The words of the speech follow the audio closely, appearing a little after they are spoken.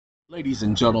Ladies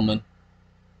and gentlemen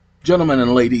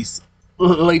and ladies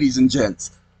and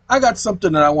gents, I got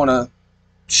something that I want to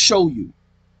show you,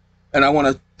 and I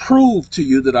want to prove to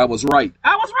you that I was right.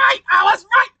 I was right. I was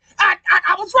right.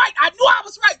 I was right. I knew I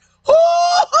was right.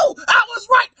 Ooh, I was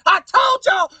right. I told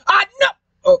y'all. I know.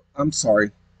 Oh, I'm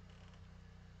sorry.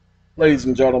 Ladies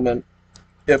and gentlemen,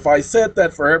 if I said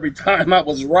that for every time I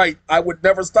was right, I would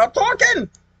never stop talking.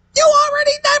 You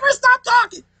already never stop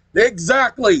talking.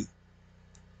 Exactly.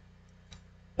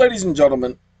 Ladies and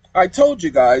gentlemen, I told you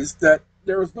guys that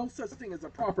there is no such thing as a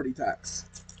property tax.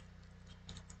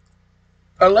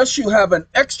 Unless you have an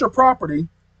extra property,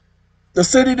 the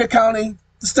city, the county,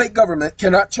 the state government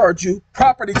cannot charge you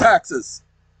property taxes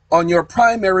on your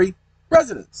primary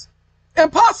residence.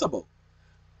 Impossible.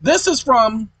 This is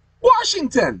from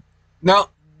Washington.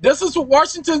 Now, this is what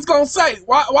Washington's gonna say.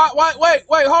 Wait,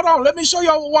 hold on. Let me show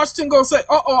y'all what Washington gonna say.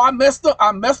 I messed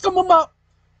them up.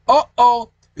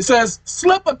 It says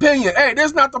slip opinion. Hey, this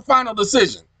is not the final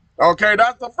decision. Okay,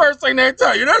 that's the first thing they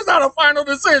tell you. There's not a final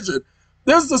decision.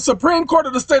 This is the Supreme Court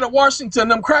of the state of Washington.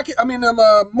 The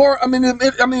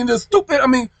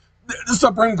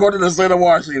Supreme Court of the state of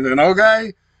Washington.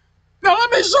 Okay. Now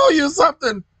let me show you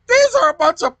something. These are a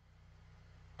bunch of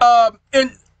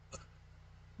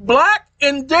black,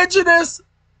 indigenous,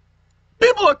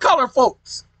 people of color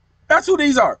folks. That's who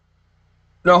these are.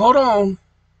 Now hold on.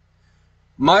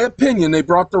 My opinion, they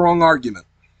brought the wrong argument.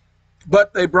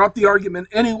 But they brought the argument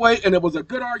anyway, and it was a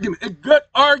good argument. A good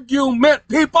argument,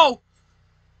 people.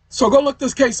 So go look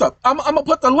this case up. I'm going to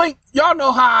put the link. Y'all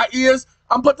know how it is.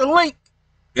 I'm going to put the link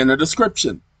in the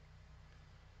description.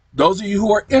 Those of you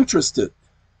who are interested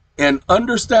in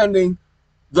understanding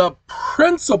the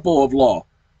principle of law,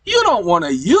 you don't want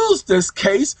to use this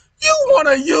case. You want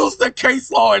to use the case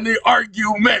law in the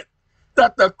argument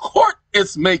that the court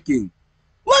is making.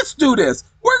 Let's do this.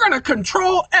 We're going to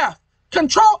Control F.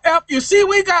 Control F. You see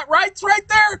we got rights right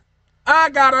there? I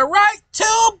got a right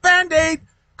to Band-Aid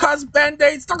because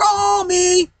Band-Aids stuck on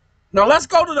me. Now let's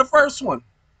go to the first one.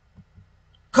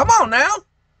 Come on now.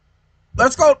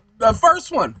 Let's go the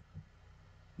first one.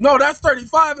 No, that's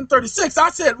 35 and 36. I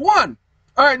said 1.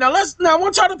 All right, now I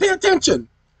want y'all to pay attention.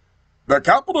 The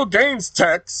capital gains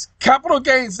tax,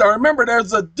 now remember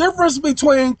there's a difference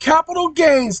between capital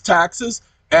gains taxes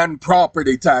and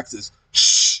property taxes.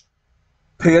 Shh,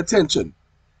 pay attention.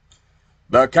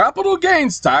 The capital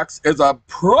gains tax is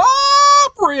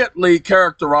appropriately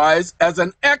characterized as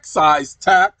an excise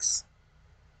tax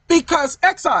because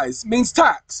excise means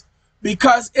tax,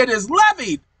 because it is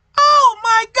levied. Oh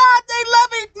my God, they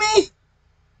levied me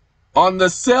on the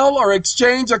sale or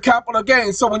exchange of capital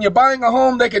gains. So when you're buying a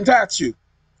home, they can tax you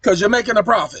because you're making a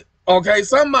profit. Okay,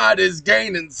 somebody's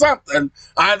gaining something.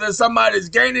 Either somebody's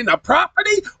gaining a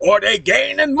property or they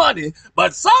gaining money,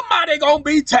 but somebody gonna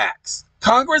be taxed.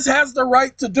 Congress has the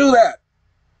right to do that.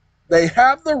 They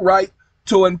have the right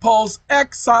to impose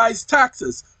excise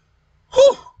taxes.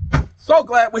 Whew, so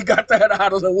glad we got that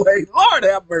out of the way. Lord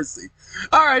have mercy.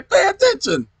 All right, pay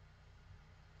attention.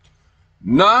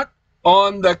 Not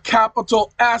on the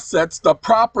capital assets, the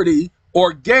property,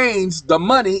 or gains, the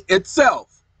money itself.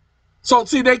 So,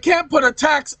 see, they can't put a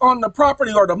tax on the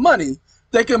property or the money.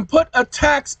 They can put a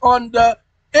tax on the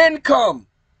income.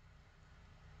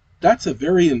 That's a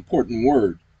very important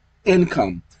word,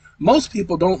 income. Most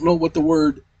people don't know what the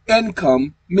word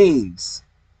income means.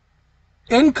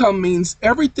 Income means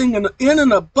everything in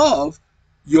and above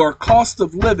your cost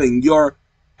of living, your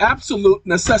absolute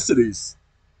necessities.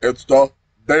 It's the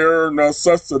bare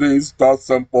necessities, the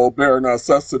simple bare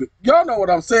necessities. Y'all know what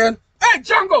I'm saying? Hey,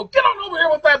 Jungle, get on over here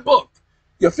with that book.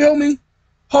 You feel me?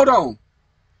 Hold on.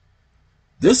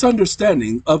 This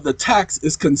understanding of the tax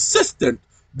is consistent.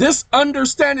 This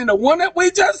understanding, the one that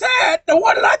we just had, the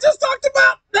one that I just talked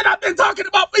about, that I've been talking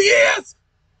about for years.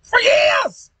 For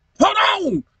years. Hold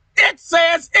on. It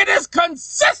says it is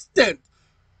consistent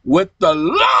with the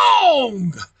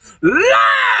long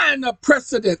line of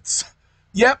precedents.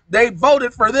 Yep, they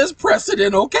voted for this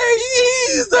president, okay?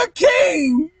 He's the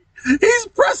king. He's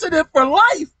precedent for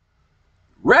life.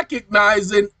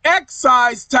 Recognizing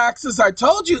excise taxes. I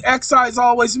told you excise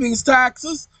always means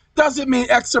taxes. Doesn't mean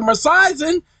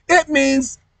exercising. It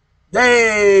means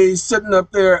they sitting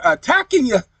up there attacking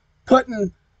you,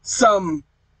 putting some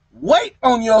weight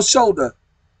on your shoulder.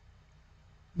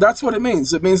 That's what it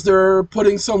means. It means they're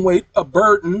putting some weight, a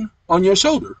burden on your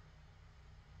shoulder.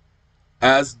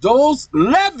 As those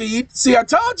levied, see, I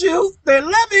told you, they're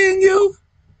levying you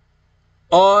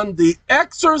on the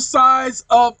exercise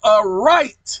of a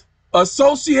right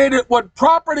associated with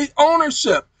property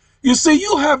ownership. You see,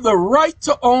 you have the right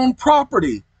to own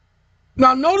property.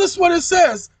 Now, notice what it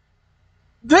says.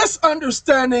 This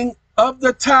understanding of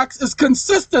the tax is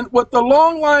consistent with the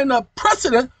long line of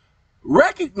precedent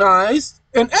recognized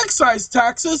in excise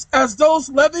taxes as those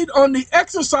levied on the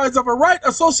exercise of a right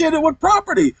associated with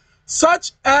property,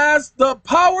 such as the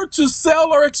power to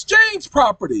sell or exchange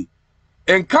property,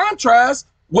 in contrast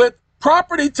with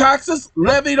property taxes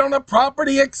levied on the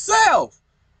property itself.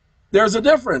 There's a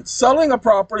difference. Selling a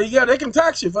property, yeah, they can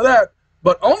tax you for that,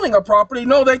 but owning a property,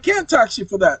 no, they can't tax you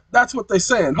for that. That's what they're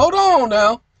saying. Hold on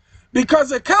now.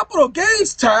 Because a capital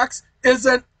gains tax is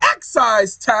an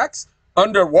excise tax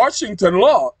under Washington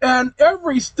law and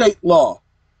every state law.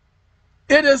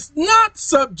 It is not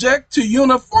subject to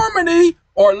uniformity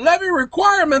or levy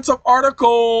requirements of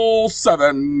Article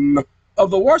 7 of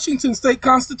the Washington State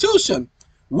Constitution.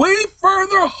 We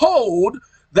further hold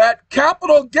that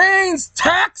capital gains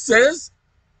taxes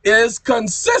is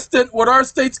consistent with our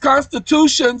state's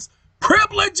constitution's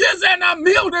privileges and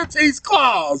immunities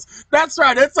clause. That's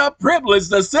right, it's a privilege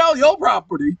to sell your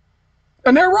property.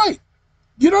 And they're right.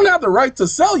 You don't have the right to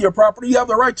sell your property, you have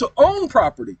the right to own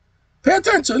property. Pay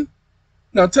attention.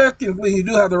 Now, technically, you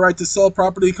do have the right to sell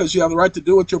property because you have the right to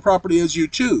do with your property as you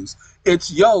choose.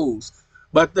 It's yours.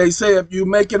 But they say if you're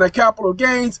making a capital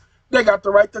gains, they got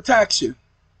the right to tax you.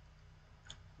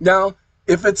 Now,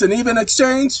 if it's an even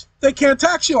exchange, they can't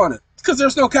tax you on it because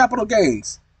there's no capital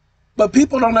gains. But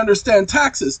people don't understand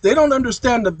taxes. They don't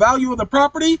understand the value of the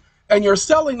property, and you're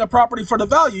selling the property for the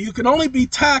value. You can only be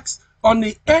taxed on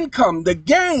the income, the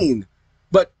gain.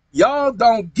 But y'all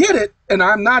don't get it, and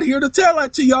I'm not here to tell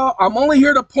that to y'all. I'm only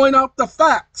here to point out the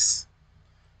facts.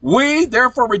 We,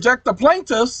 therefore, reject the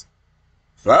plaintiff's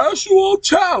factual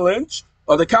challenge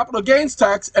of the capital gains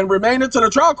tax and remain it to the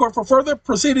trial court for further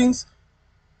proceedings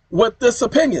with this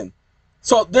opinion.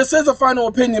 So this is a final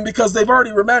opinion because they've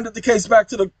already remanded the case back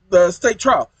to the state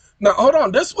trial. Now, hold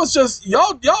on. This was just,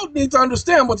 y'all need to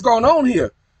understand what's going on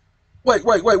here. Wait,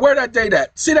 where that date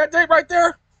at? See that date right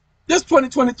there? This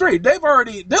 2023.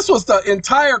 This was the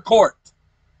entire court.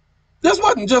 This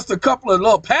wasn't just a couple of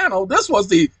little panel. This was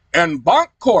the en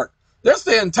banc court. This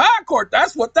the entire court.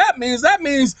 That's what that means. That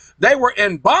means they were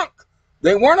en banc.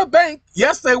 They weren't a bank.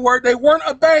 Yes, they were. They weren't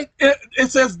a bank.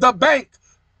 It says the bank.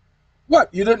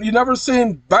 What? You never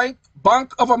seen Bank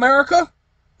of America?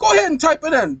 Go ahead and type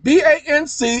it in.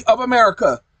 BANC of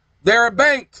America. They're a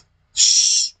bank.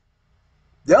 Shh.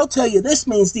 They'll tell you this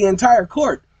means the entire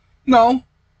court. No,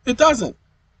 it doesn't.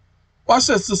 Watch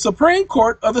this. The Supreme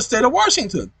Court of the state of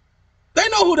Washington. They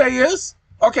know who they is.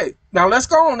 Okay, now let's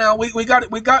go on. Now we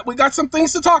got some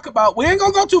things to talk about. We ain't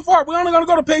gonna go too far. We're only gonna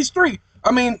go to page 3.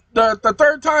 I mean, the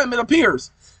third time it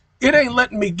appears. It ain't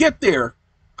letting me get there.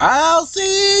 I'll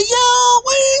see you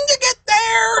when you get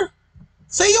there.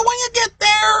 See you when you get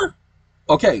there.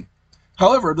 Okay.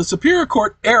 However, the Superior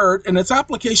Court erred in its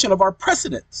application of our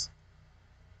precedents,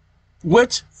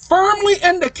 which firmly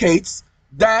indicates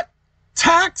that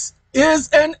tax is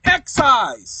an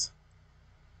excise.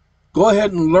 Go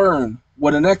ahead and learn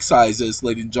what an excise is,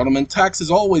 ladies and gentlemen. Tax is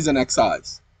always an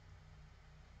excise.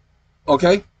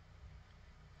 Okay?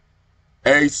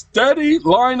 A steady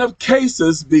line of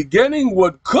cases beginning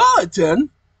with Culleton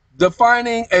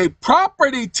defining a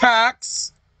property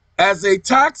tax as a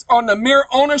tax on the mere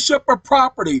ownership of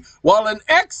property, while an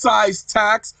excise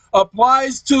tax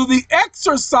applies to the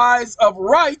exercise of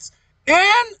rights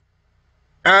in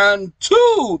and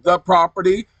to the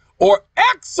property or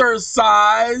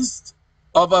exercised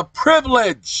of a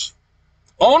privilege.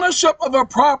 Ownership of a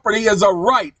property is a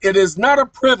right. It is not a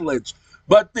privilege.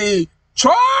 But the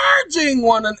charging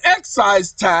one an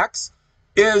excise tax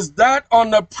is that on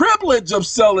the privilege of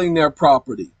selling their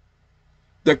property.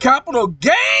 The capital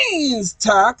gains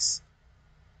tax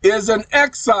is an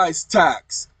excise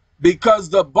tax because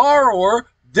the borrower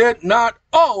did not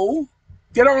owe,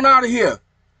 get on out of here,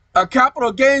 a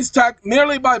capital gains tax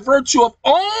merely by virtue of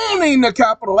owning the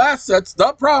capital assets,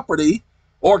 the property,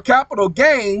 or capital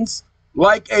gains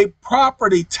like a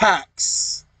property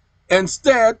tax.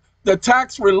 Instead, the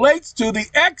tax relates to the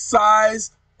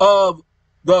excise of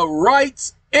the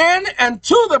rights in and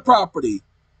to the property,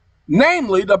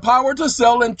 namely the power to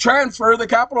sell and transfer the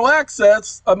capital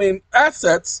assets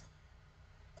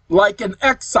like an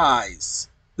excise.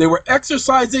 They were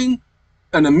exercising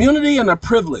an immunity and a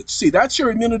privilege. See, that's your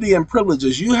immunity and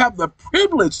privileges. You have the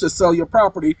privilege to sell your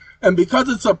property, and because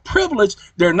it's a privilege,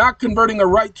 they're not converting a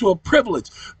right to a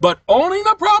privilege. But owning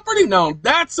the property, no,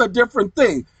 that's a different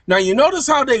thing. Now, you notice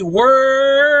how they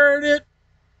word it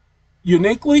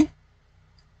uniquely?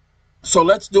 So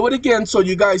let's do it again so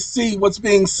you guys see what's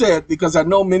being said, because I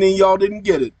know many of y'all didn't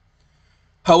get it.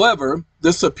 However,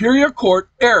 the Superior Court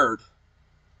erred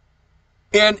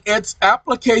in its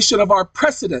application of our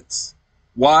precedents,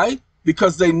 Why?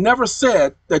 Because they never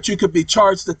said that you could be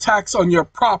charged a tax on your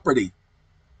property,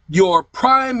 your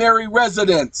primary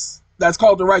residence. That's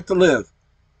called the right to live.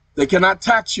 They cannot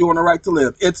tax you on the right to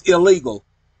live. It's illegal.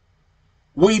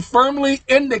 We firmly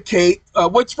indicate,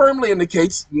 which firmly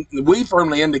indicates, we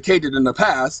firmly indicated in the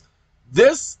past,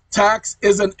 this tax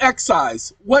is an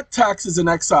excise. What tax is an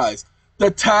excise?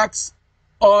 The tax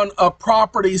on a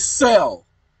property sale,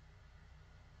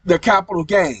 the capital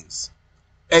gains.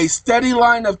 A steady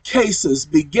line of cases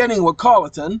beginning with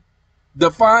Colleton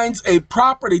defines a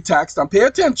property tax, now pay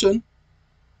attention,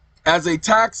 as a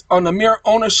tax on the mere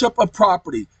ownership of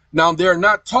property. Now, they're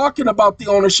not talking about the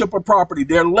ownership of property.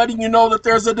 They're letting you know that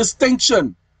there's a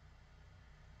distinction.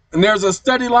 And there's a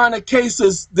steady line of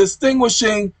cases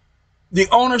distinguishing the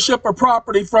ownership of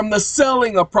property from the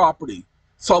selling of property.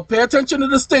 So pay attention to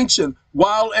the distinction.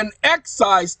 While an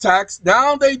excise tax,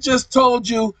 now they just told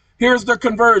you, here's the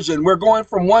conversion. We're going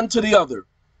from one to the other.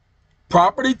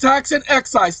 Property tax and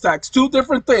excise tax, two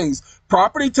different things.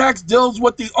 Property tax deals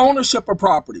with the ownership of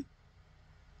property.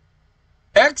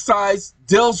 Excise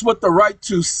deals with the right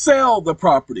to sell the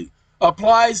property,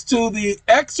 applies to the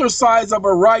exercise of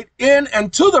a right in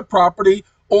and to the property,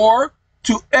 or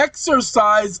to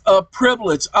exercise a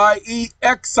privilege, i.e.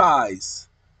 excise.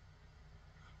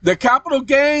 The capital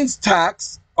gains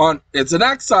tax, it's an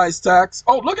excise tax.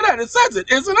 Oh, look at that, it says it,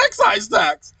 it's an excise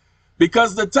tax.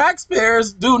 Because the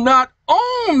taxpayers do not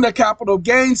own the capital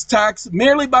gains tax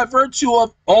merely by virtue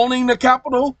of owning the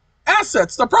capital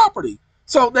assets, the property.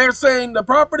 So they're saying the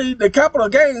property, the capital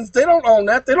gains, they don't own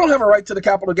that. They don't have a right to the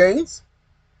capital gains.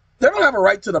 They don't have a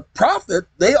right to the profit.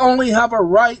 They only have a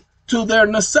right to their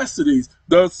necessities,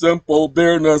 the simple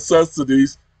bare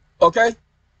necessities. Okay?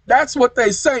 That's what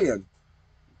they're saying.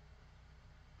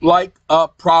 Like a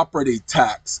property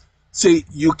tax. See,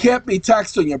 you can't be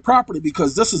taxed on your property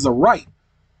because this is a right.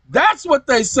 That's what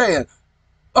they're saying.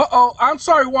 Uh-oh, I'm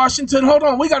sorry, Washington. Hold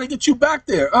on, we got to get you back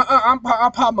there. I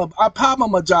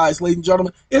apologize, ladies and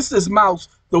gentlemen. It's this mouse.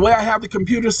 The way I have the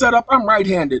computer set up, I'm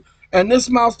right-handed. And this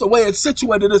mouse, the way it's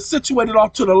situated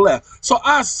off to the left. So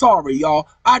I'm sorry, y'all.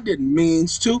 I didn't mean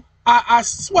to. I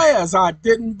swears I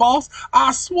didn't, boss.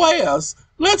 I swears.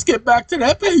 Let's get back to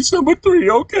that page number 3,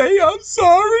 okay? I'm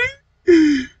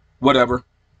sorry. Whatever.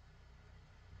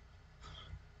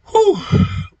 Whew.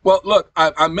 Well, look,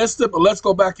 I missed it, but let's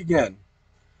go back again.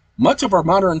 Much of our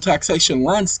modern taxation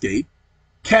landscape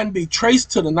can be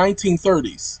traced to the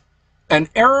 1930s, an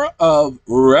era of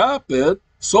rapid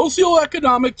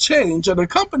socioeconomic change and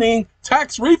accompanying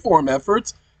tax reform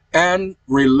efforts and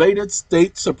related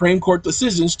state Supreme Court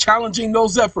decisions challenging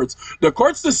those efforts. The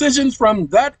court's decisions from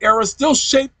that era still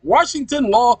shape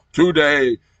Washington law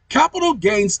today. Capital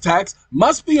gains tax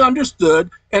must be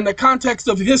understood in the context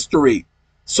of history.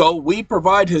 So we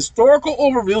provide historical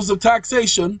overviews of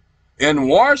taxation in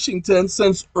Washington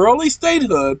since early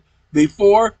statehood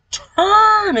before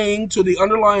turning to the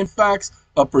underlying facts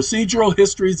of procedural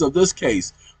histories of this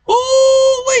case.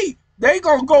 Ooh-wee! They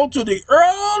gonna go to the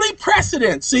early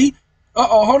precedent. See?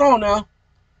 Uh-oh, hold on now.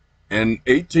 In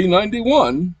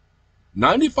 1891,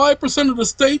 95% of the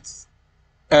states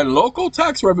and local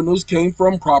tax revenues came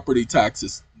from property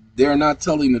taxes. They're not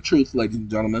telling the truth, ladies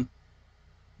and gentlemen.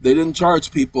 They didn't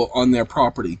charge people on their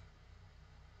property.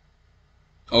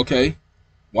 Okay,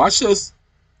 watch this.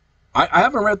 I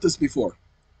haven't read this before.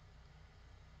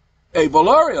 A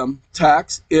valorium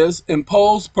tax is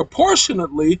imposed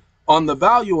proportionately on the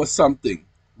value of something,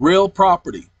 real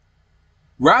property,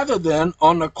 rather than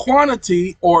on the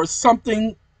quantity or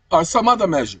something or some other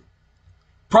measure.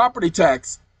 Property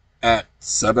tax at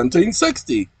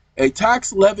 1760, a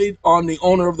tax levied on the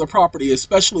owner of the property,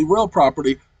 especially real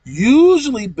property,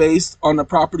 usually based on the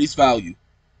property's value.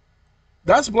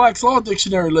 That's Black's Law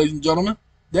Dictionary, ladies and gentlemen.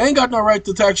 They ain't got no right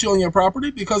to tax you on your property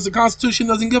because the Constitution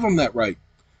doesn't give them that right.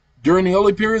 During the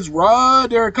early periods,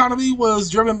 their economy was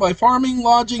driven by farming,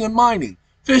 lodging, and mining,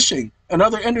 fishing, and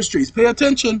other industries. Pay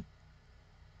attention.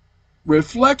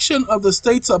 Reflection of the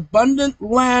state's abundant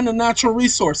land and natural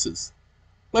resources.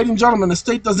 Ladies and gentlemen, the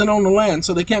state doesn't own the land,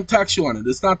 so they can't tax you on it.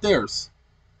 It's not theirs.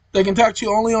 They can tax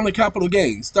you only on the capital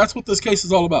gains. That's what this case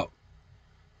is all about.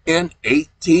 In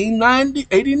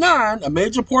 1889, a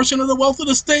major portion of the wealth of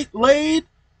the state laid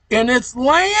in its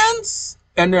lands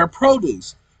and their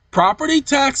produce. Property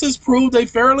taxes proved a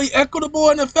fairly equitable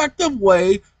and effective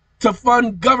way to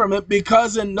fund government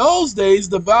because in those days,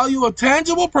 the value of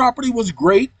tangible property was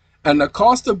great and the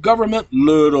cost of government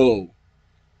little.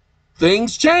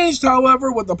 Things changed,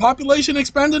 however, with the population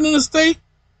expanding in the state.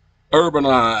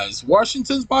 Urbanized.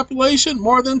 Washington's population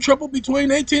more than tripled between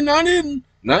 1890 and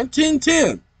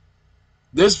 1910.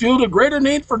 This fueled a greater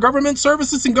need for government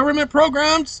services and government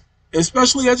programs,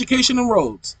 especially education and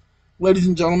roads. Ladies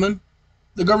and gentlemen,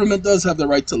 the government does have the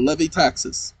right to levy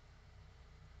taxes,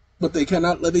 but they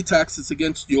cannot levy taxes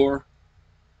against your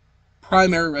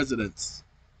primary residence.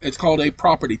 It's called a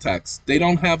property tax. They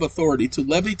don't have authority to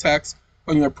levy tax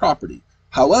on your property.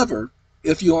 However,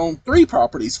 if you own 3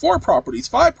 properties, 4 properties,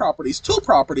 5 properties, 2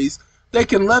 properties, they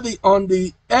can levy on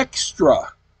the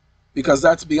extra because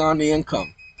that's beyond the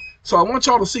income. So I want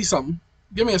y'all to see something.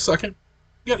 Give me a second.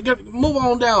 Move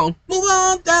on down. Move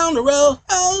on down the road.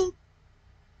 Oh.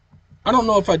 I don't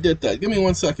know if I did that. Give me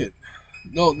 1 second.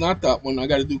 No, not that one. I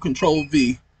got to do Control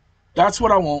V. That's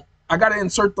what I want. I got to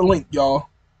insert the link, y'all.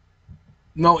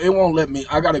 No, it won't let me.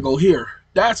 I got to go here.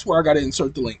 That's where I got to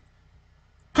insert the link.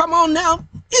 Come on now.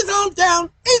 It's on down.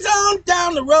 It's on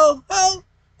down the road.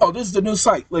 Oh, this is the new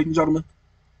site, ladies and gentlemen.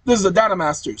 This is the Data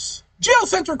Masters.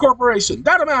 Geocentric Corporation.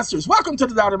 Data Masters. Welcome to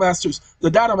the Data Masters. The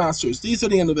Data Masters. These are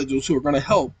the individuals who are going to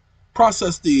help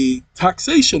process the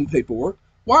taxation paperwork.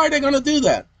 Why are they going to do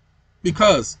that?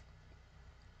 Because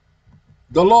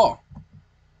the law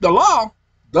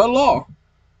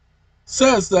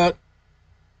says that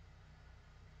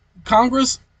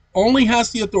Congress only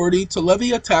has the authority to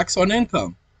levy a tax on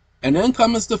income. And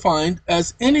income is defined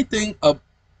as anything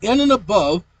in and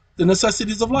above the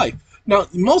necessities of life. Now,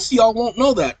 most of y'all won't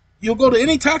know that. You'll go to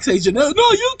any tax agent. No,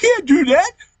 you can't do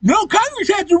that. No, Congress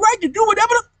has the right to do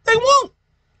whatever they want.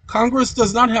 Congress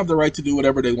does not have the right to do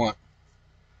whatever they want.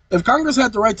 If Congress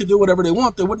had the right to do whatever they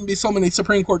want, there wouldn't be so many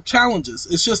Supreme Court challenges.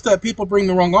 It's just that people bring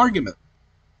the wrong argument.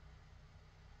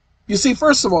 You see,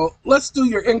 first of all, let's do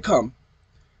your income.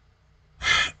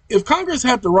 If Congress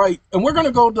had the right, and we're going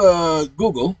to go to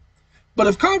Google, but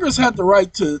if Congress had the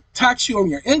right to tax you on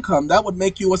your income, that would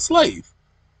make you a slave.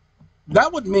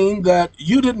 That would mean that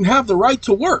you didn't have the right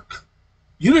to work.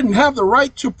 You didn't have the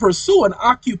right to pursue an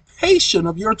occupation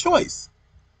of your choice.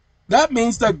 That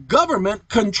means that government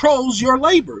controls your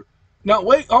labor. Now,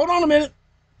 wait, hold on a minute.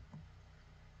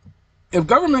 If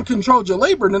government controls your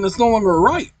labor, then it's no longer a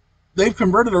right. They've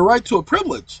converted a right to a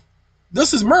privilege.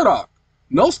 This is Murdoch.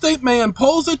 No state may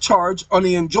impose a charge on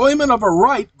the enjoyment of a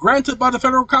right granted by the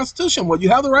federal Constitution. Well, you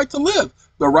have the right to live.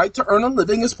 The right to earn a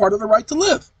living is part of the right to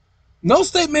live. No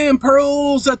state may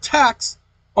impose a tax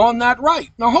on that right.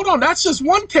 Now, hold on. That's just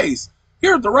one case.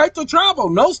 Here, the right to travel.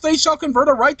 No state shall convert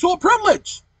a right to a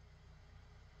privilege.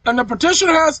 And the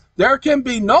petitioner has, there can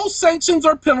be no sanctions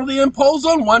or penalty imposed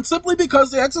on one simply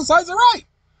because they exercise a right.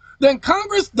 Then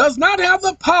Congress does not have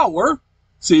the power.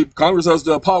 See, Congress has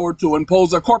the power to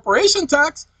impose a corporation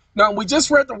tax. Now, we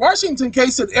just read the Washington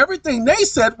case and everything they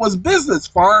said was business.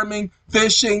 Farming,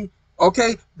 fishing,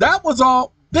 okay? That was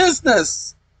all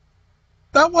business.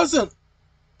 That wasn't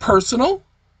personal.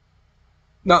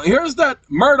 Now, here's that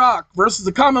Murdoch versus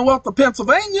the Commonwealth of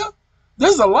Pennsylvania.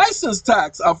 This is a license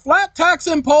tax, a flat tax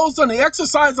imposed on the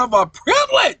exercise of a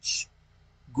privilege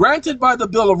granted by the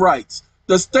Bill of Rights.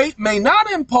 The state may not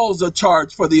impose a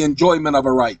charge for the enjoyment of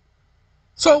a right.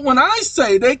 So when I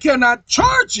say they cannot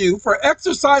charge you for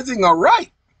exercising a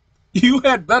right, you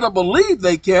had better believe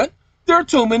they can't. There are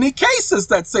too many cases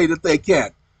that say that they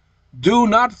can't. Do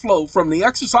not flow from the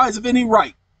exercise of any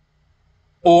right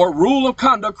or rule of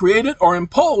conduct created or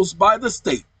imposed by the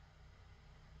state.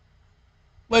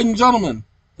 Ladies and gentlemen,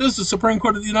 this is the Supreme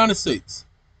Court of the United States.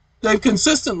 They've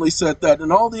consistently said that,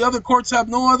 and all the other courts have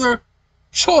no other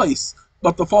choice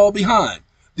but to fall behind.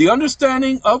 The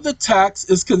understanding of the tax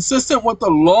is consistent with the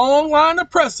long line of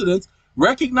precedents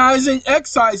recognizing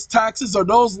excise taxes are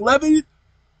those levied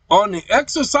on the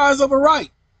exercise of a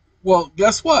right. Well,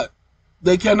 guess what?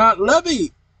 They cannot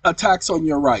levy a tax on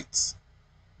your rights.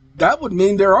 That would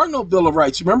mean there are no Bill of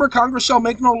Rights. Remember, Congress shall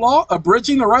make no law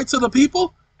abridging the rights of the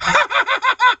people?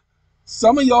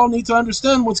 Some of y'all need to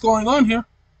understand what's going on here.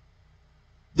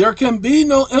 There can be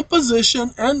no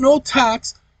imposition and no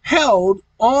tax held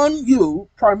on you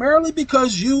primarily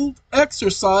because you've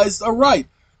exercised a right.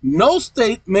 No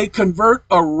state may convert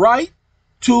a right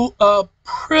to a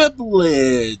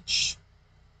privilege.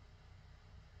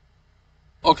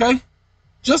 Okay?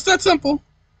 Just that simple.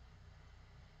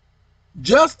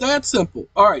 Just that simple.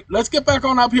 All right, let's get back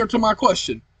on up here to my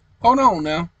question. Hold on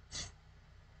now.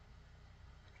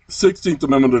 16th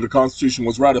Amendment of the Constitution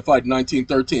was ratified in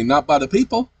 1913, not by the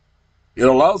people. It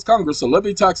allows Congress to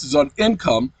levy taxes on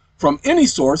income from any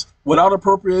source without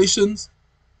appropriations,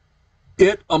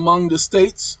 it among the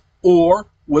states, or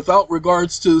without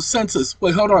regards to census.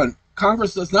 Wait, hold on.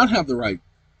 Congress does not have the right.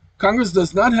 Congress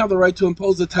does not have the right to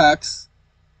impose a tax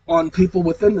on people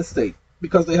within the state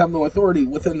because they have no authority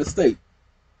within the state.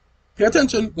 Pay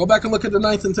attention. Go back and look at the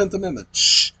 9th and 10th Amendment.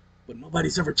 Shh. But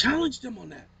nobody's ever challenged them on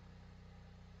that.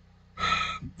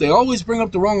 They always bring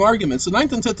up the wrong arguments. The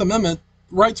 9th and 10th Amendment,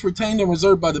 rights retained and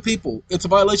reserved by the people. It's a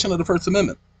violation of the First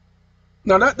Amendment.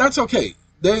 Now, that's okay.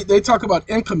 They talk about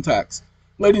income tax.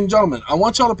 Ladies and gentlemen, I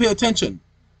want y'all to pay attention.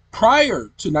 Prior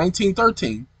to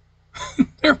 1913,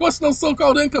 there was no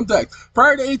so-called income tax.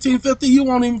 Prior to 1850, you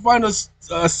won't even find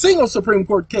a single Supreme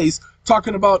Court case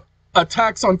talking about a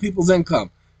tax on people's income.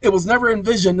 It was never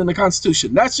envisioned in the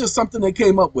Constitution. That's just something they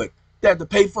came up with. They had to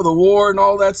pay for the war and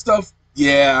all that stuff.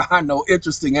 Yeah, I know.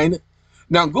 Interesting, ain't it?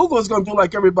 Now, Google is going to do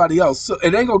like everybody else. So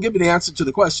it ain't going to give me the answer to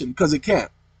the question because it can't.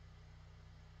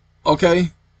 Okay?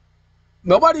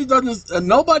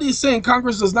 Nobody's saying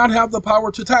Congress does not have the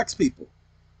power to tax people.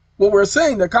 Well, we're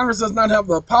saying that Congress does not have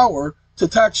the power to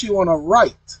tax you on a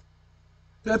right.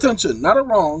 Pay attention. Not a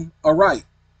wrong, a right.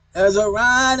 There's a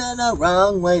right and a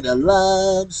wrong way to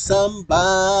love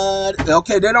somebody.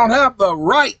 Okay, they don't have the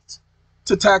right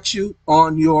to tax you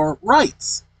on your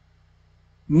rights.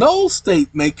 No state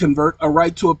may convert a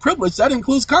right to a privilege. That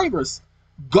includes Congress.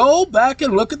 Go back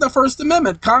and look at the First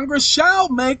Amendment. Congress shall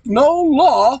make no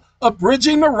law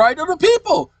abridging the right of the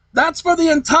people. That's for the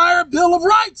entire Bill of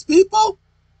Rights, people.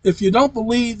 If you don't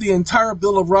believe the entire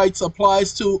Bill of Rights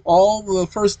applies to all the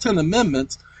first 10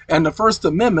 amendments, and the First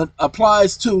Amendment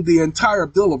applies to the entire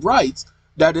Bill of Rights,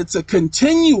 that it's a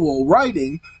continual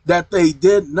writing, that they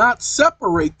did not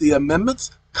separate the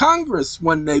amendments. Congress,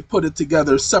 when they put it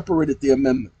together, separated the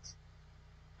amendments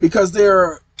because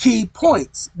they're key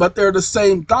points, but they're the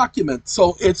same document.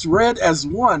 So it's read as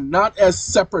one, not as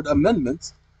separate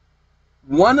amendments.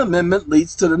 One amendment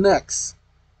leads to the next.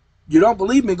 You don't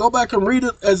believe me? Go back and read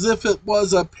it as if it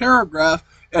was a paragraph,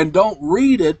 and don't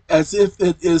read it as if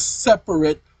it is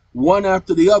separate, one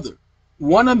after the other.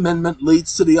 One amendment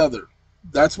leads to the other.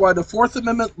 That's why the Fourth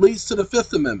Amendment leads to the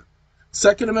Fifth Amendment.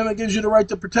 Second Amendment gives you the right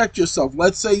to protect yourself.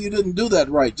 Let's say you didn't do that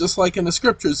right. Just like in the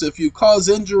scriptures, if you cause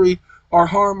injury or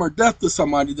harm or death to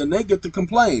somebody, then they get to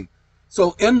complain.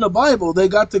 So in the Bible, they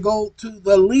got to go to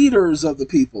the leaders of the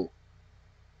people.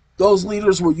 Those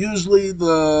leaders were usually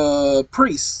the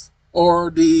priests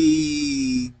or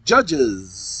the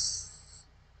judges.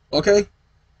 Okay?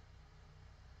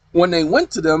 When they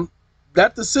went to them,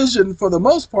 that decision, for the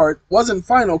most part, wasn't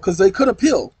final because they could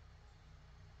appeal.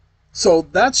 So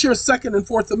that's your Second and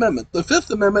Fourth Amendment. The Fifth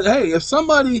Amendment, hey, if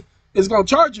somebody is going to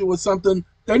charge you with something,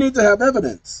 they need to have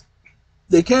evidence.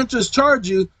 They can't just charge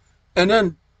you and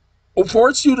then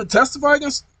force you to testify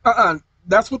against.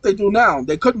 That's what they do now.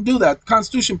 They couldn't do that. The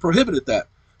Constitution prohibited that.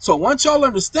 So once y'all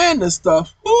understand this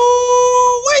stuff,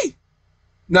 woo-wee!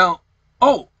 Now,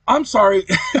 oh, I'm sorry.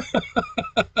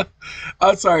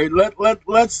 I'm sorry.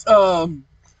 Let's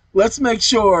make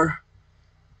sure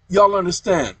y'all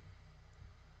understand.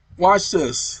 Watch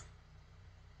this.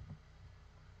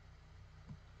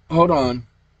 Hold on.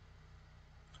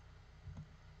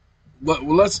 Well,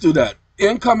 let's do that.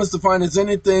 Income is defined as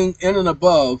anything in and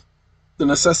above the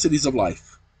necessities of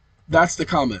life. That's the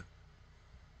comment.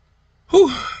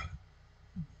 Whew.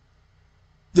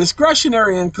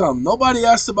 Discretionary income. Nobody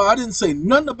asked about. I didn't say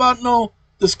nothing about no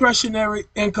discretionary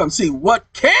income. See, what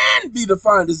can be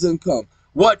defined as income?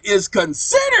 What is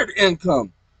considered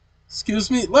income?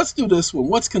 Excuse me. Let's do this one.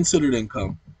 What's considered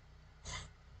income?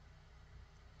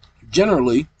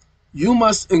 Generally, you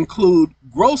must include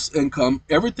gross income,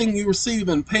 everything you receive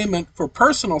in payment for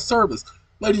personal service.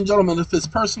 Ladies and gentlemen, if it's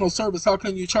personal service, how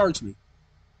can you charge me?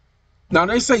 Now,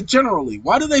 they say generally.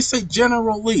 Why do they say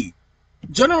generally?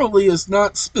 Generally is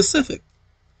not specific.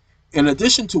 In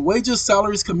addition to wages,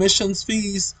 salaries, commissions,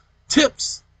 fees,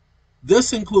 tips,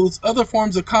 this includes other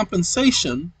forms of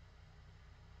compensation,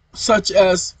 such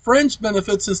as fringe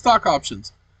benefits and stock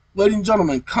options. Ladies and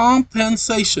gentlemen,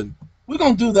 compensation. We're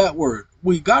going to do that word.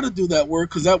 We got to do that word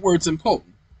because that word's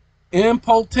important.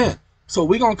 Impotent. So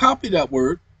we're going to copy that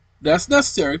word. That's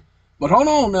necessary. But hold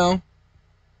on now.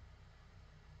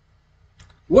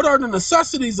 What are the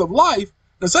necessities of life?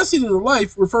 Necessities of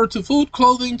life refer to food,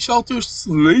 clothing, shelter,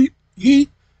 sleep, heat,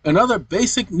 and other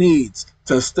basic needs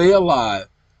to stay alive.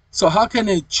 So how can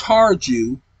they charge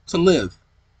you to live?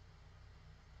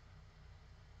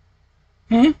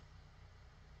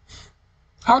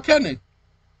 How can they?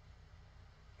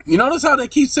 You notice how they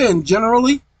keep saying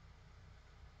generally?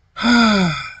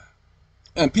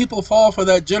 And people fall for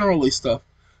that generally stuff.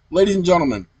 Ladies and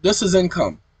gentlemen, this is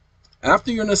income.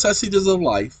 After your necessities of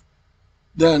life,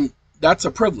 then that's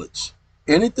a privilege.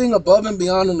 Anything above and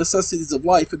beyond the necessities of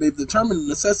life, and they've determined the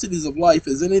necessities of life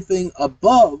is anything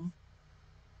above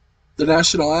the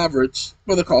national average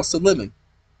for the cost of living.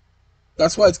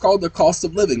 That's why it's called the cost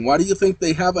of living. Why do you think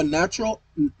they have a national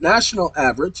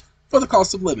average for the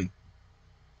cost of living?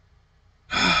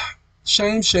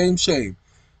 Shame, shame, shame.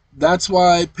 That's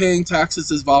why paying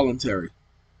taxes is voluntary.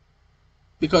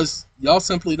 Because y'all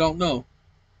simply don't know.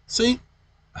 See,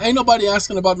 ain't nobody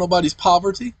asking about nobody's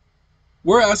poverty.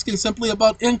 We're asking simply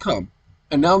about income.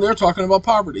 And now they're talking about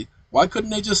poverty. Why couldn't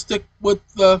they just stick with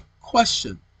the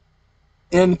question?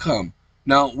 Income.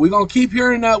 Now, we're going to keep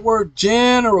hearing that word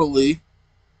generally.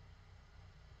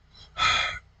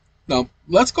 Now,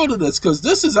 let's go to this, because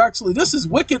this is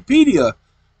Wikipedia.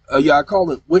 Yeah, I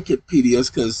call it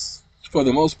Wikipedias because for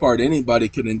the most part, anybody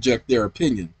can inject their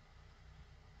opinion.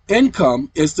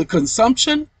 Income is the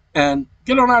consumption and,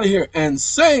 get on out of here, and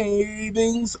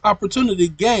savings opportunity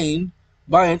gained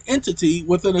by an entity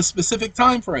within a specific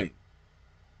time frame.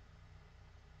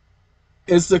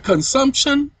 It's the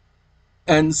consumption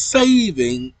and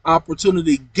saving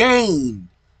opportunity gained.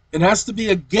 It has to be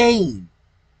a gain.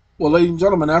 Well, ladies and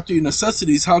gentlemen, after your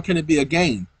necessities, how can it be a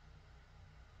gain?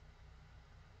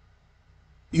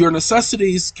 Your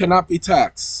necessities cannot be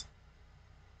taxed.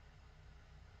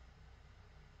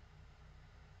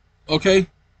 Okay?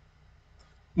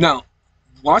 Now,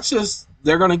 watch this.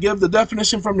 They're going to give the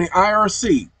definition from the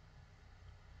IRC.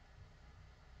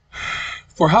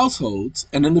 For households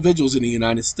and individuals in the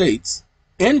United States,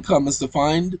 income is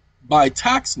defined by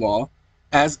tax law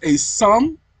as a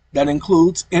sum that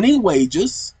includes any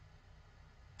wages,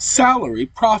 salary,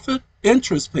 profit,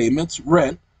 interest payments,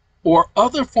 rent, or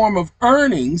other form of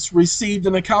earnings received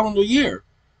in a calendar year.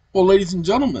 Well, ladies and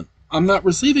gentlemen, I'm not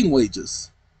receiving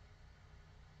wages.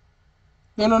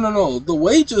 No. The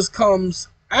wages comes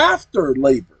after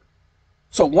labor.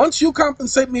 So once you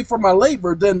compensate me for my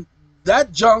labor, then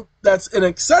that junk that's in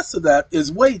excess of that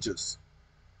is wages.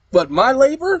 But my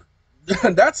labor,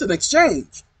 that's an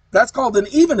exchange. That's called an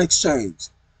even exchange.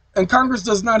 And Congress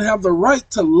does not have the right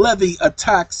to levy a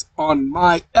tax on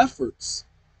my efforts,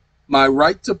 my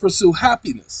right to pursue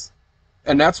happiness.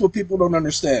 And that's what people don't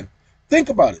understand. Think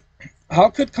about it. How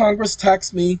could Congress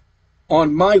tax me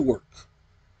on my work?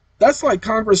 That's like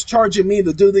Congress charging me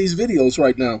to do these videos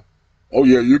right now. Oh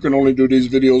yeah, you can only do these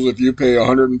videos if you pay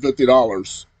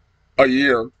 $150 a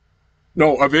year.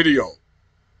 No, a video.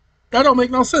 That don't make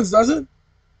no sense, does it?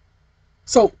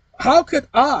 So how could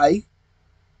I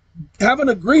have an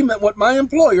agreement with my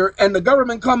employer and the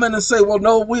government come in and say, well,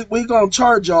 no, we're going to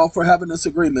charge y'all for having this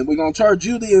agreement. We're going to charge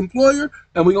you, the employer,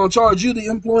 and we're going to charge you, the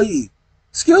employee.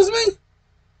 Excuse me?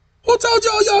 Who told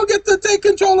y'all get to take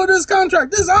control of this contract?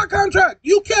 This is our contract.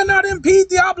 You cannot impede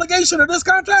the obligation of this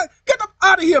contract. Get them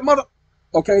out of here, mother.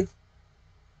 Okay?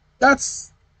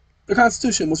 That's the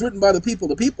Constitution. Was written by the people.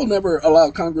 The people never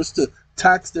allowed Congress to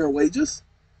tax their wages.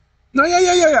 No,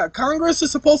 yeah. Congress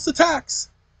is supposed to tax.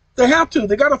 They have to.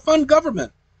 They got to fund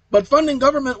government. But funding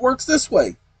government works this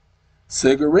way.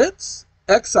 Cigarettes,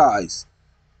 excise.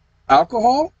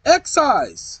 Alcohol,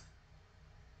 excise.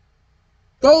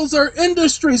 Those are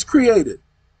industries created.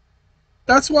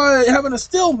 That's why having a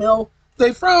steel mill,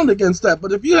 they frowned against that.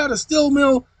 But if you had a steel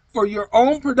mill for your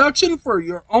own production, for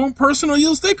your own personal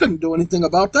use, they couldn't do anything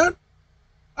about that.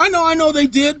 I know they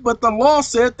did, but the law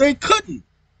said they couldn't.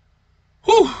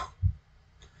 Whew.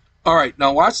 All right,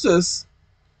 now watch this.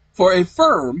 For a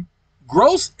firm,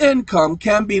 gross income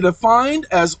can be defined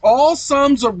as all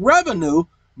sums of revenue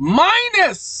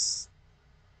minus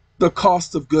the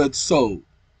cost of goods sold.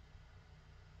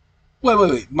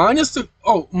 Wait. Minus the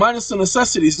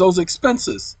necessities, those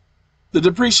expenses, the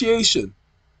depreciation,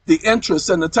 the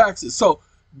interest, and the taxes. So,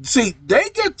 see, they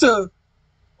get to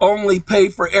only pay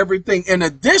for everything in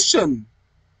addition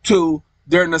to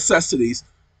their necessities.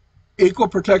 Equal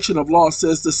protection of law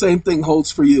says the same thing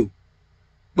holds for you.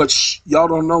 But y'all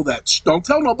don't know that. Don't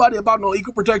tell nobody about no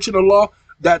equal protection of law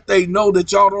that they know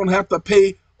that y'all don't have to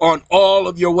pay on all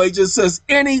of your wages. It says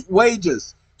any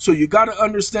wages. So you got to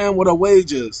understand what a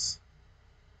wage is.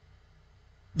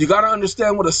 You got to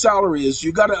understand what a salary is.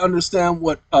 You got to understand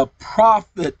what a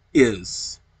profit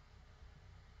is.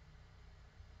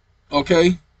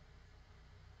 Okay?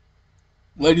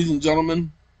 Ladies and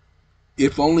gentlemen,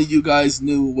 if only you guys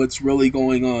knew what's really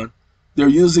going on. They're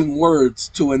using words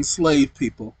to enslave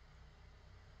people.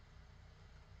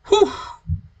 Whew.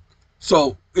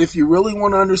 So, if you really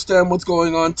want to understand what's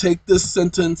going on, take this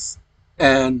sentence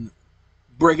and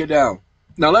break it down.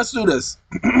 Now, let's do this.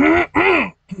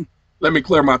 Let me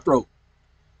clear my throat.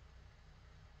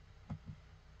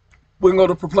 We can go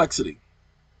to perplexity.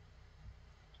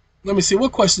 Let me see.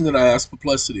 What question did I ask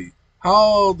perplexity?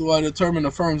 How do I determine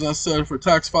the firms necessary for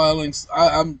tax filings?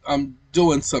 I'm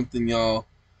doing something, y'all.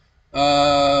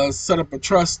 Set up a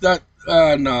trust. No,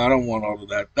 I don't want all of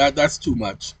that. That's too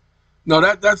much. No,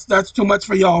 that's too much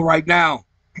for y'all right now.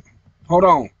 Hold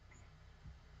on.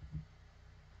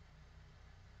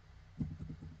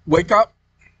 Wake up.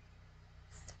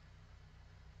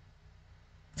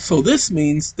 So this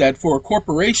means that for a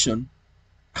corporation,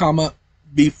 comma,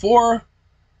 before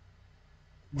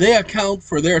they account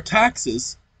for their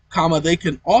taxes, comma, they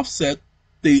can offset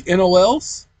the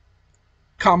NOLs,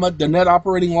 comma, the net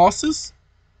operating losses,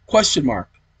 question mark.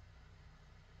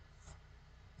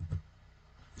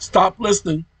 Stop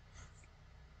listening.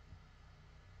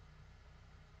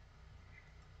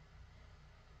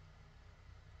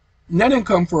 Net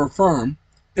income for a firm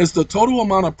is the total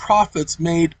amount of profits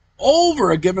made over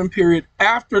a given period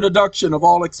after deduction of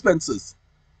all expenses.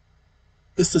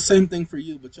 It's the same thing for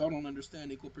you, but y'all don't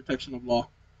understand equal protection of law.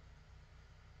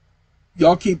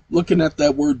 Y'all keep looking at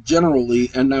that word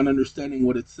generally and not understanding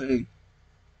what it's saying.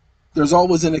 There's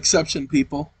always an exception,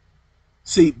 people.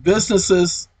 See,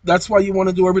 businesses, that's why you want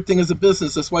to do everything as a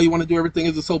business. That's why you want to do everything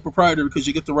as a sole proprietor, because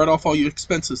you get to write off all your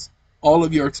expenses, all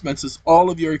of your expenses, all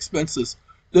of your expenses.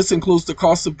 This includes the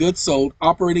cost of goods sold,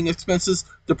 operating expenses,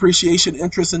 depreciation,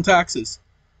 interest, and taxes.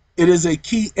 It is a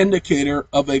key indicator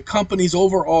of a company's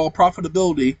overall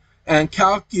profitability and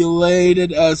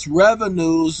calculated as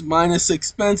revenues minus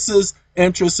expenses,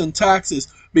 interest, and taxes.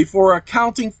 Before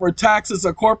accounting for taxes,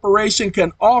 a corporation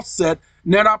can offset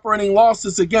net operating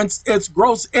losses against its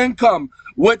gross income,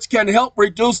 which can help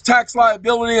reduce tax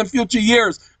liability in future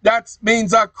years. That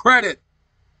means a credit.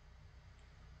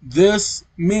 This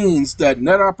means that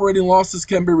net operating losses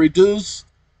can be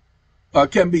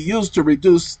used to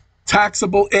reduce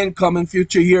taxable income in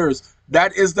future years.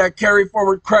 That is that carry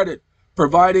forward credit,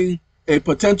 providing a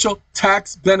potential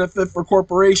tax benefit for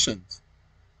corporations.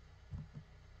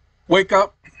 Wake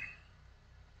up.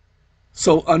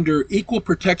 So under equal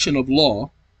protection of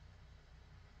law,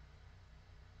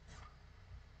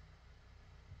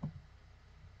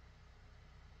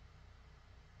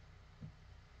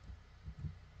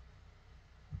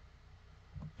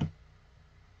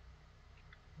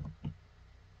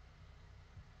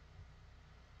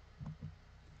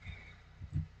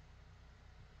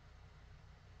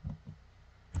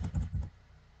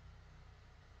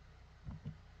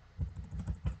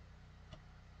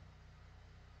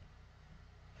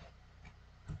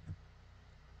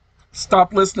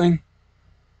 stop listening.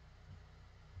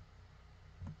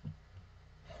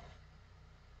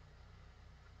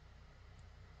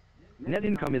 Net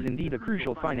income is indeed a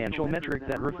crucial financial metric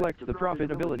that reflects the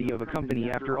profitability of a company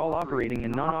after all operating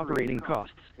and non-operating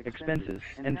costs, expenses,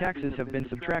 and taxes have been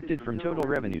subtracted from total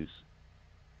revenues.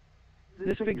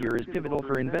 This figure is pivotal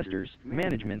for investors,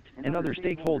 management, and other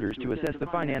stakeholders to assess the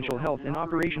financial health and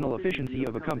operational efficiency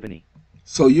of a company.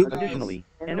 Additionally,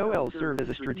 NOLs serve as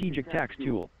a strategic tax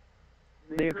tool.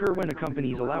 They occur when a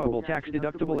company's allowable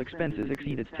tax-deductible expenses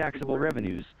exceed its taxable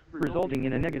revenues, resulting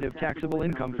in a negative taxable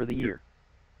income for the year.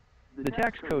 The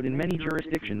tax code in many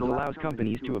jurisdictions allows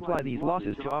companies to apply these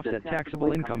losses to offset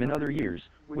taxable income in other years,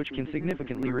 which can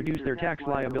significantly reduce their tax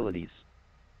liabilities.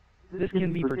 This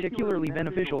can be particularly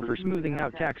beneficial for smoothing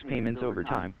out tax payments over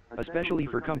time, especially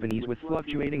for companies with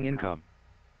fluctuating income.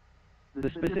 The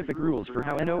specific rules for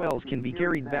how NOLs can be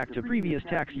carried back to previous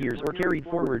tax years or carried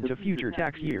forward to future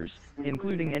tax years,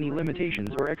 including any limitations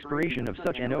or expiration of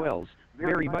such NOLs,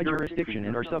 vary by jurisdiction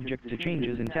and are subject to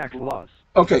changes in tax laws.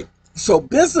 Okay, so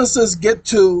businesses get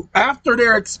to, after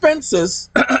their expenses,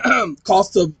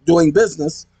 cost of doing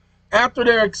business, after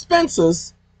their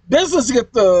expenses, businesses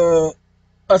get to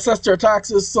assess their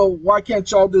taxes, so why can't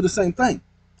y'all do the same thing?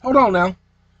 Hold on now.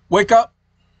 Wake up.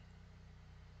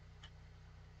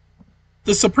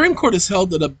 The Supreme Court has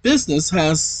held that a business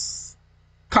has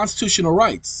constitutional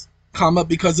rights, comma,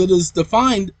 because it is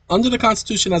defined under the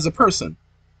Constitution as a person,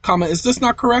 comma. Is this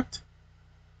not correct?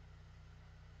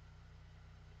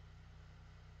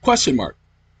 Question mark.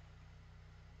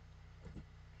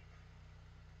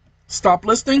 Stop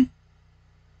listening.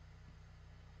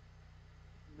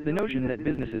 The notion that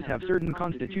businesses have certain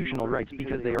constitutional rights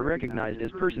because they are recognized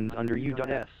as persons under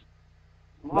U.S.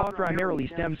 law primarily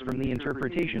stems from the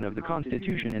interpretation of the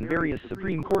Constitution and various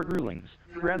Supreme Court rulings,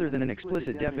 rather than an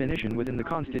explicit definition within the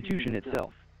Constitution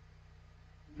itself.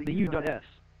 The U.S.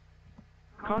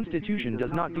 Constitution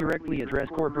does not directly address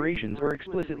corporations or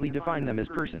explicitly define them as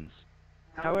persons.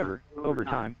 However, over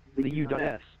time, the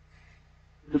U.S.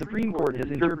 Supreme Court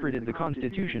has interpreted the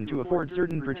Constitution to afford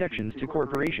certain protections to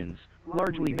corporations,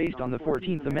 largely based on the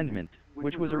 14th Amendment,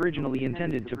 which was originally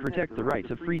intended to protect the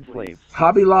rights of freed slaves.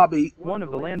 Hobby Lobby. One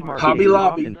of the landmark Hobby cases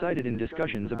Lobby. often cited in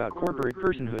discussions about corporate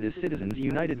personhood is Citizens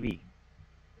United v.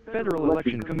 Federal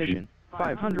Election Commission,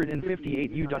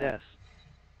 558 U.S.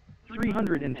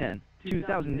 310,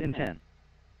 2010.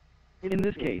 In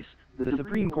this case, the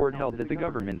Supreme Court held that the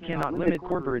government cannot limit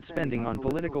corporate spending on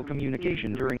political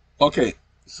communication during... Okay,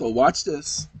 so watch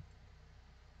this.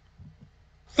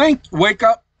 Wake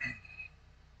up.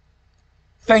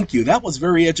 Thank you. That was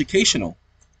very educational,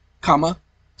 comma.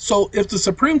 So if the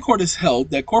Supreme Court has held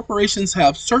that corporations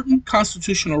have certain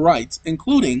constitutional rights,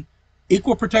 including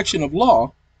equal protection of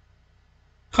law,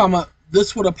 comma,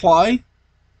 this would apply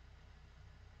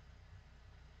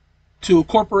to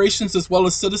corporations as well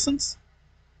as citizens?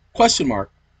 Question mark.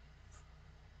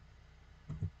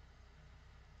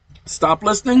 Stop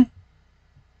listening.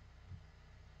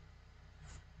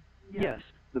 Yes,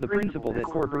 the principle that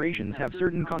corporations have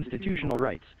certain constitutional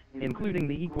rights, including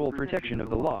the equal protection of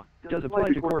the law, does apply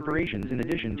to corporations in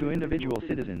addition to individual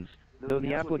citizens, though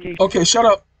the application... Okay, shut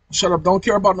up. Shut up. Don't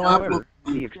care about no However,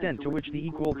 the extent to which the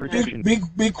equal protection...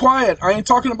 Be quiet. I ain't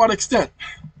talking about extent.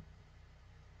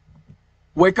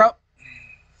 Wake up.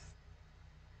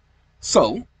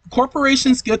 So,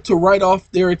 corporations get to write off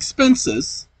their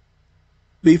expenses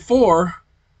before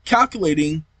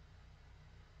calculating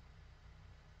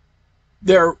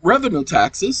their revenue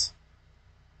taxes,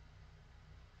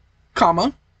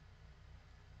 comma.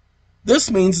 This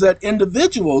means that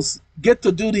individuals get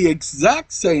to do the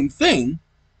exact same thing,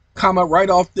 comma,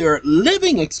 write off their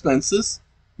living expenses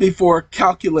before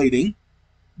calculating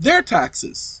their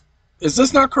taxes. Is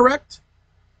this not correct?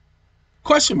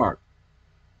 Question mark.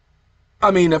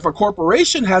 I mean, if a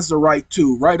corporation has the right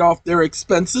to write off their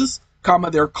expenses, comma,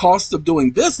 their cost of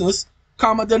doing business,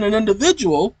 comma, then an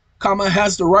individual, comma,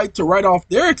 has the right to write off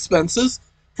their expenses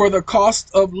for the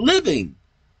cost of living,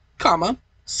 comma,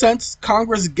 since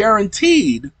Congress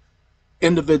guaranteed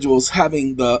individuals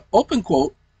having the, open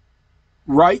quote,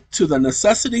 right to the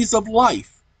necessities of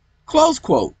life, close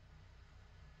quote,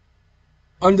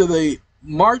 under the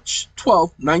March 12,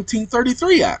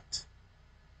 1933 Act.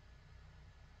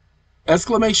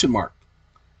 Exclamation mark.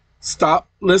 Stop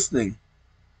listening.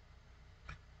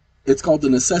 It's called the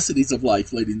necessities of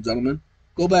life, ladies and gentlemen.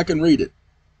 Go back and read it.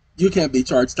 You can't be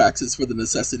charged taxes for the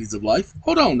necessities of life.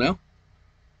 Hold on now.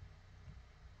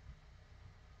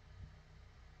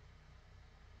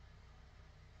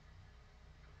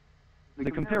 The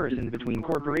comparison between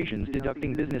corporations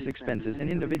deducting business expenses and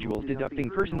individuals deducting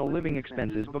personal living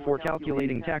expenses before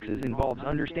calculating taxes involves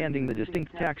understanding the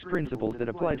distinct tax principles that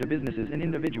apply to businesses and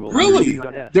individuals. Really?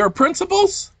 There are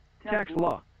principles? Tax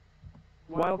law.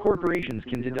 While corporations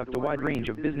can deduct a wide range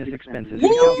of business expenses to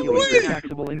calculate their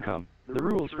taxable income, the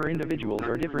rules for individuals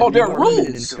are different and more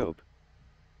limited in scope.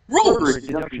 Rules. Corporate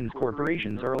deductions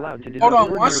corporations are allowed to deduct.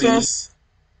 Hold on, watch this.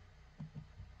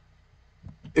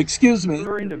 Excuse me.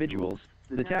 For individuals,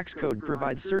 the tax code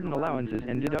provides certain allowances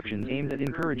and deductions aimed at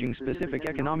encouraging specific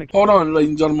economic... Hold on, ladies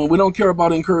and gentlemen. We don't care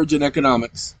about encouraging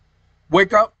economics.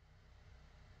 Wake up.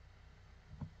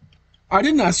 I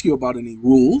didn't ask you about any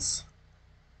rules,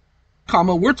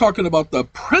 comma. We're talking about the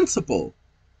principle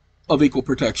of equal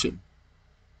protection.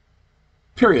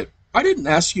 Period. I didn't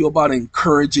ask you about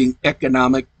encouraging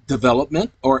economic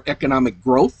development or economic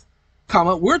growth,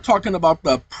 comma. We're talking about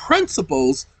the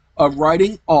principles of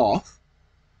writing off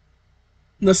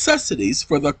necessities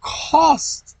for the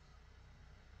cost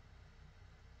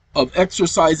of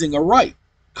exercising a right,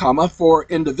 comma, for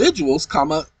individuals,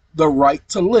 comma, the right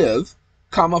to live,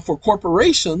 comma, for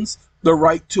corporations, the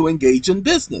right to engage in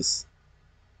business.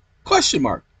 Question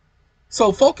mark.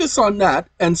 So focus on that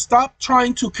and stop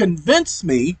trying to convince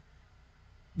me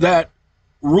that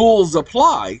rules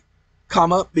apply,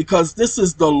 comma, because this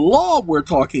is the law we're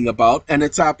talking about and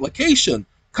its application,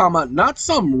 comma, not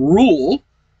some rule,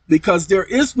 because there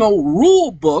is no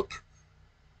rule book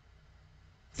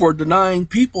for denying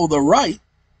people the right,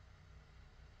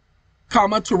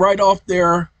 comma, to write off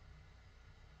their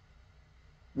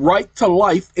right to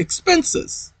life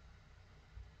expenses.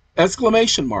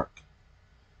 Exclamation mark.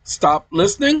 Stop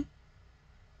listening.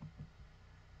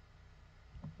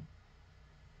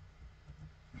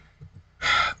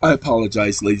 I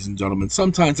apologize, ladies and gentlemen.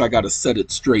 Sometimes I got to set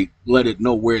it straight, let it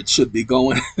know where it should be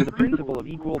going. The principle of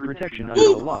equal protection under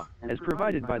the law, as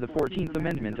provided by the 14th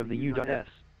Amendment of the U.S.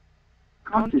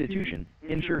 Constitution,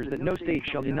 ensures that no state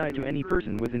shall deny to any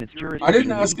person within its jurisdiction I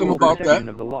didn't ask him about that.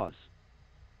 of the laws.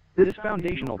 This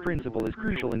foundational principle is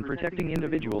crucial in protecting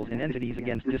individuals and entities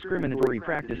against discriminatory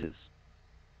practices.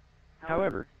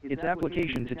 However, its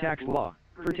application to tax law,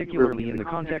 particularly in the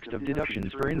context of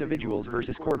deductions for individuals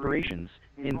versus corporations,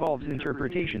 involves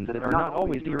interpretations that are not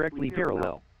always directly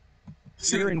parallel.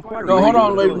 No, hold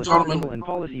on, ladies and gentlemen. And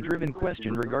policy-driven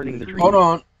question regarding the treatment. Hold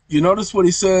on. You notice what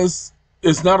he says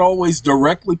is not always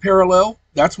directly parallel?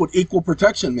 That's what equal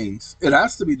protection means. It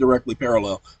has to be directly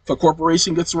parallel. If a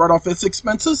corporation gets to write off its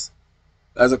expenses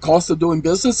as a cost of doing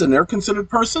business and they're considered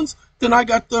persons, then I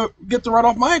get to write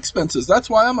off my expenses. That's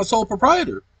why I'm a sole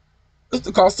proprietor. It's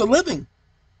the cost of living.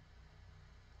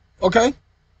 Okay?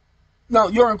 Now,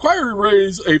 your inquiry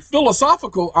raised a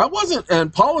philosophical, I wasn't,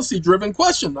 and policy-driven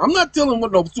question. I'm not dealing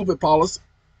with no stupid policy.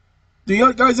 Do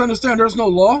you guys understand there's no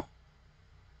law?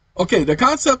 Okay, the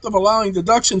concept of allowing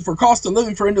deduction for cost of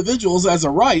living for individuals as a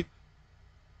right.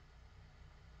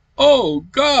 Oh,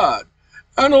 God.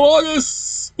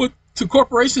 Analogous to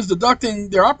corporations deducting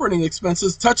their operating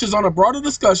expenses touches on a broader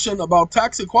discussion about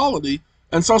tax equality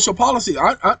and social policy.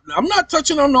 I'm not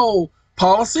touching on no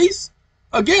policies.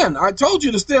 Again, I told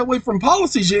you to stay away from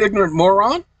policies, you ignorant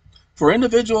moron. For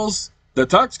individuals, the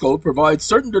tax code provides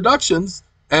certain deductions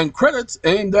and credits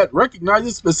aimed at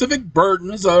recognizing specific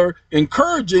burdens or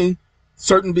encouraging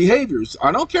certain behaviors.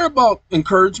 I don't care about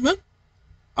encouragement.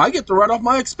 I get to write off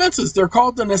my expenses. They're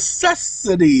called the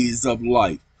necessities of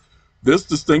life. This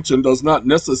distinction does not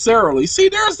necessarily, see,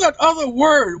 there's that other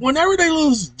word. Whenever they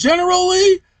lose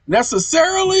generally,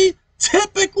 necessarily,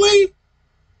 typically,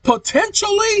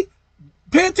 potentially,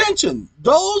 pay attention.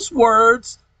 Those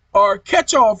words are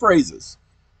catch-all phrases.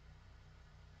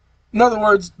 In other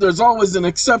words, there's always an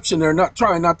exception they're not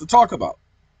trying not to talk about.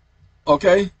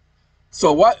 Okay?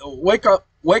 So what? Wake up,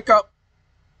 wake up.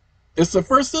 It's the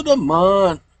first of the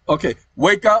month. Okay,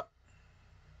 wake up.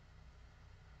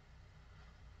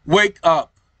 Wake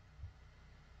up.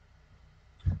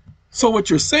 So what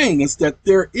you're saying is that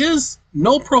there is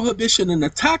no prohibition in the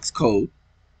tax code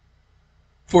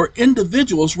for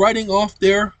individuals writing off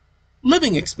their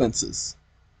living expenses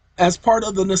as part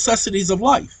of the necessities of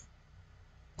life.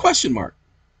 Question mark.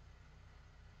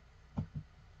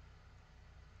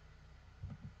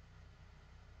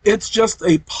 It's just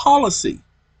a policy.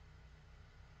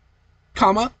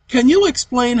 Comma, can you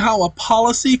explain how a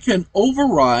policy can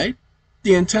override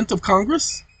the intent of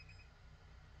Congress?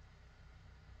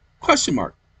 Question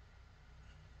mark.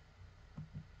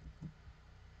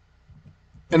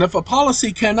 And if a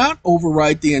policy cannot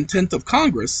override the intent of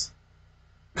Congress,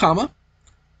 comma,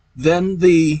 then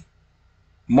the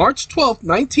March 12,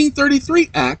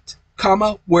 1933 Act,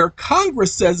 comma, where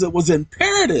Congress says it was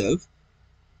imperative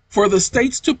for the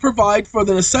states to provide for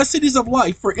the necessities of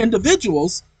life for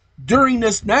individuals during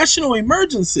this national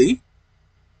emergency,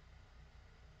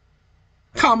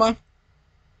 comma,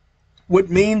 would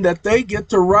mean that they get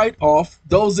to write off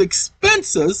those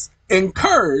expenses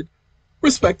incurred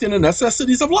respecting the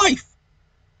necessities of life.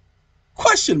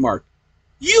 Question mark.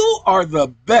 You are the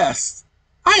best.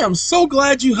 I am so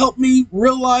glad you helped me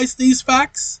realize these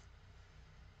facts.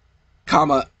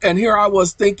 Comma, and here I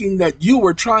was thinking that you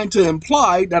were trying to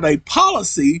imply that a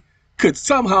policy could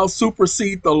somehow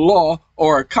supersede the law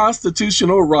or a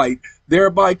constitutional right,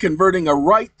 thereby converting a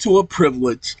right to a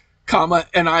privilege, comma,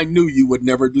 and I knew you would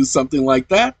never do something like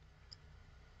that,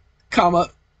 comma,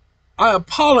 I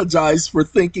apologize for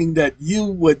thinking that you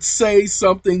would say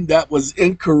something that was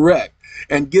incorrect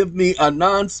and give me a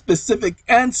non-specific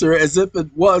answer as if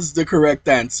it was the correct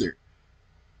answer,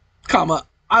 comma,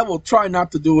 I will try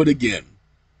not to do it again,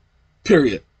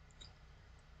 period.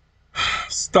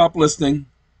 Stop listening.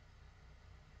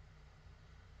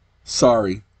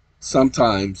 Sorry,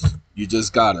 sometimes you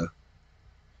just gotta.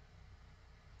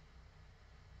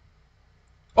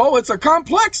 Oh, it's a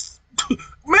complex.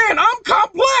 Man, I'm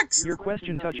complex. Your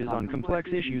question touches on complex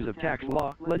issues of tax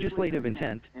law, legislative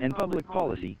intent, and public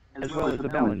policy, as well as the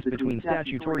balance between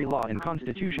statutory law and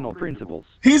constitutional principles.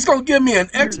 He's going to give me an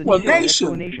Here's explanation.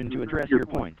 a explanation to address your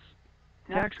points.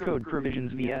 Tax Code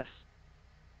Provisions vs.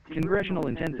 Congressional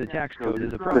intent. The tax code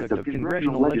is a product of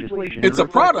congressional legislation. It's a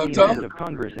product of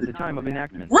Congress at the time of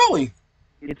enactment. Really?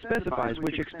 It specifies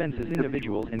which expenses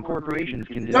individuals and corporations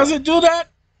can deduct. Does it do that?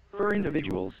 For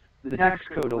individuals, the tax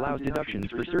code allows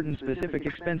deductions for certain specific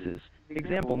expenses,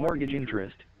 example mortgage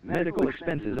interest, medical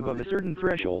expenses above a certain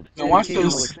threshold, educational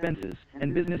expenses,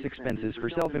 and business expenses for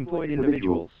self-employed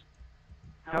individuals.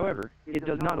 However, it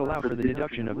does not allow for the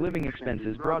deduction of living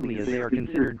expenses broadly, as they are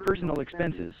considered personal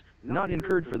expenses, not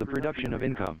incurred for the production of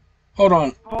income. Hold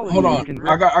on.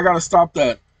 I got to stop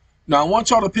that. Now I want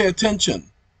y'all to pay attention.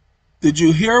 Did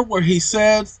you hear where he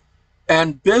said,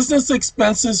 and business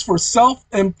expenses for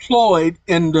self-employed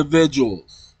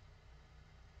individuals?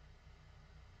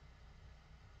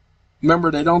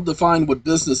 Remember, they don't define what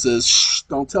business is. Shh,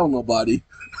 don't tell nobody.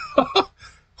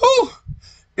 Whew.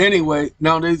 Anyway,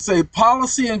 now they say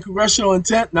policy and congressional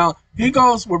intent. Now, he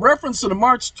goes, with reference to the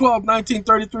March 12,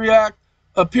 1933 Act,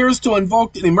 appears to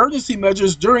invoke emergency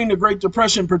measures during the Great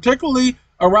Depression, particularly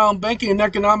around banking and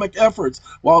economic efforts.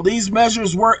 While these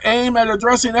measures were aimed at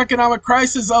addressing economic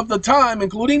crisis of the time,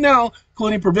 including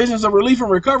provisions of relief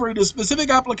and recovery, the specific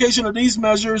application of these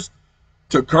measures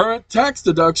to current tax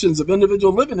deductions of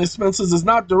individual living expenses is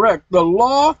not direct. The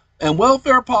law and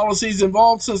welfare policies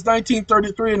involved since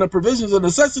 1933 and the provisions and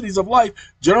necessities of life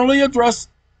generally addressed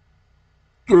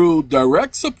through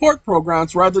direct support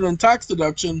programs rather than tax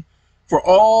deduction for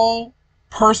all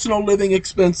personal living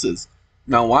expenses.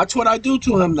 Now watch what I do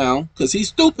to him now, because he's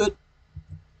stupid.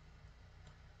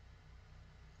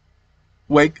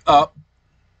 Wake up.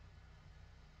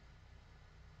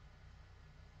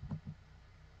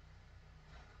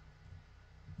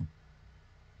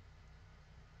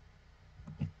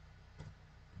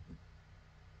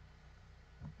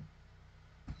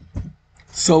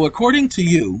 So according to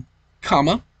you,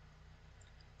 comma,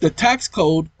 the tax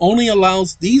code only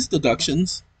allows these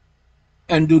deductions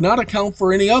and do not account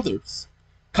for any others,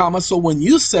 comma, so when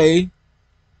you say,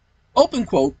 open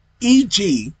quote,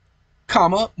 e.g.,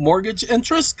 comma, mortgage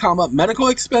interest, comma, medical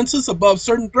expenses above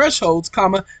certain thresholds,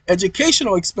 comma,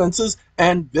 educational expenses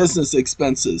and business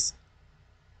expenses,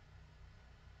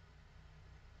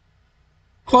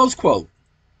 close quote,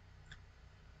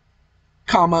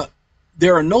 comma,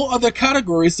 there are no other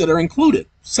categories that are included,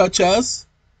 such as,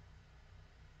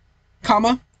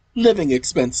 comma, living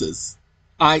expenses,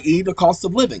 i.e. the cost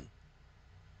of living,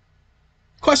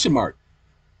 question mark.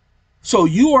 So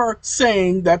you are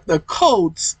saying that the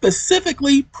code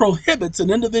specifically prohibits an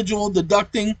individual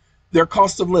deducting their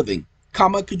cost of living,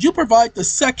 comma, could you provide the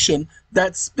section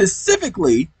that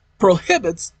specifically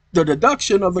prohibits the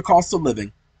deduction of the cost of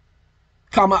living,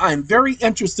 comma, I'm very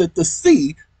interested to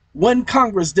see when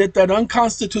Congress did that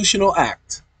unconstitutional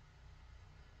act,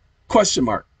 question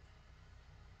mark.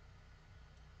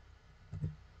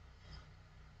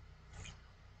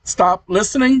 Stop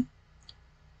listening.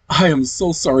 I am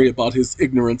so sorry about his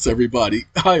ignorance, everybody.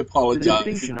 I apologize.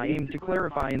 The distinction I aim to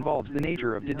clarify involves the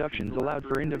nature of deductions allowed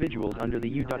for individuals under the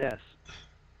U.S.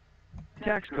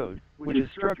 tax code, which is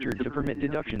structured to permit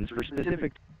deductions for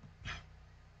specific...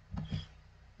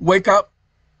 Wake up.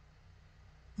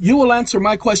 You will answer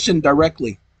my question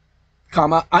directly,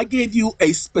 comma, I gave you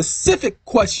a specific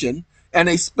question and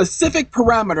a specific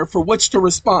parameter for which to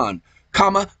respond,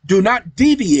 comma, do not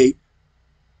deviate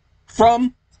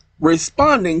from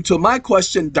responding to my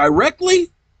question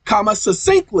directly, comma,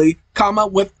 succinctly, comma,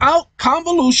 without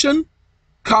convolution,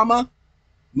 comma,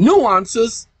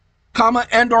 nuances, comma,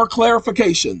 and or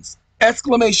clarifications,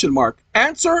 exclamation mark.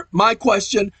 Answer my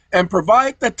question and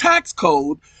provide the tax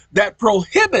code that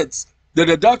prohibits the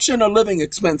deduction of living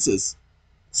expenses,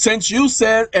 since you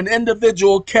said an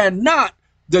individual cannot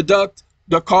deduct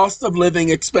the cost of living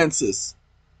expenses,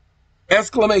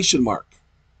 exclamation mark.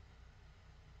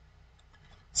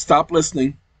 Stop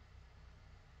listening.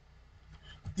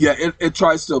 Yeah, it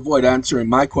tries to avoid answering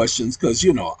my questions because,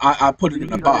 you know, I put it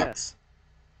in a box.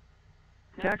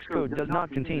 Tax code does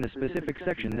not contain a specific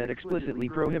section that explicitly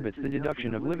prohibits the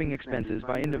deduction of living expenses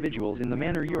by individuals in the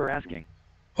manner you are asking.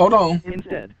 Hold on.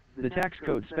 Instead, the tax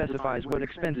code specifies what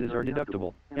expenses are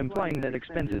deductible, implying that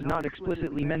expenses not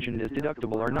explicitly mentioned as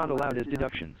deductible are not allowed as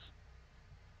deductions.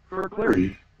 For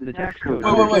clarity, the tax code...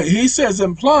 Wait. He says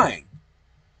implying.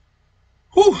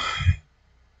 Whew.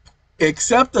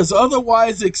 Except as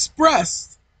otherwise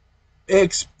expressly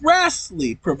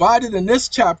provided in this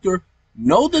chapter,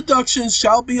 no deductions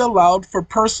shall be allowed for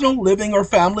personal living or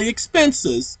family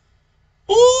expenses.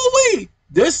 Ooh-wee!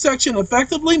 This section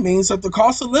effectively means that the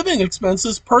cost of living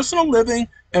expenses, personal living,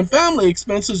 and family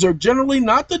expenses are generally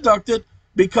not deducted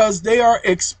because they are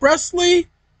expressly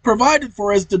provided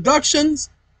for as deductions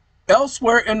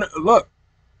elsewhere in, look,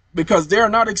 because they are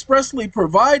not expressly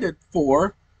provided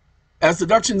for as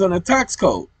deductions in the tax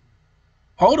code.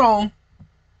 Hold on.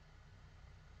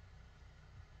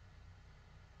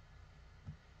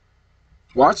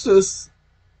 Watch this.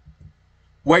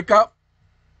 Wake up.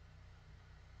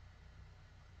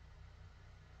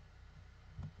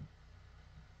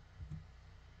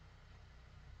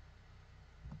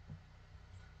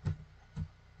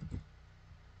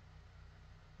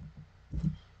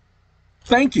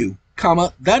 Thank you,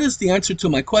 comma, that is the answer to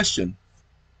my question,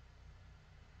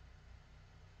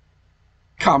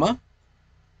 comma,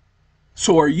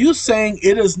 so are you saying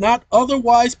it is not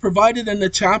otherwise provided in the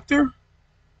chapter,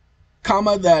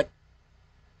 comma, that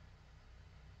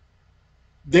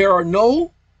there are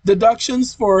no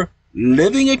deductions for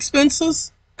living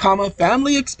expenses, comma,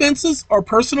 family expenses, or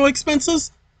personal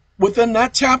expenses within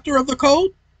that chapter of the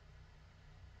code?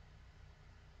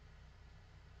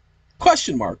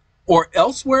 Question mark. Or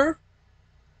elsewhere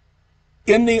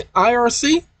in the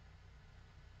IRC?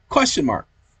 Question mark.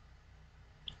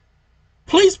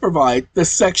 Please provide the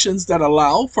sections that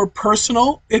allow for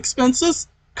personal expenses,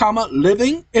 comma,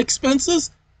 living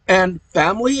expenses, and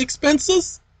family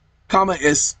expenses, comma,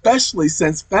 especially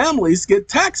since families get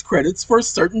tax credits for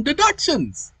certain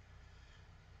deductions.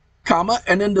 comma,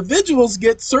 and individuals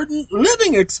get certain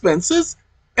living expenses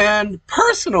and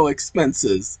personal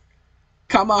expenses,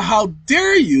 comma, how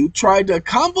dare you try to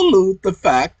convolute the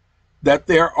fact that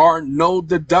there are no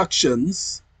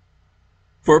deductions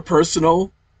for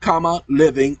personal, comma,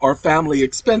 living or family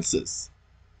expenses,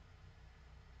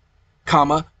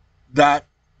 comma, that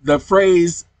the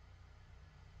phrase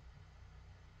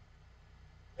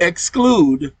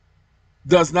exclude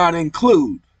does not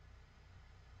include,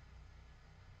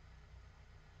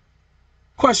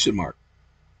 question mark.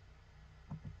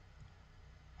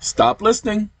 Stop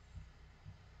listening.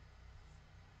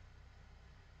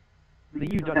 The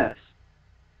U.S.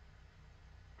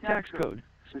 Tax Code,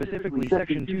 specifically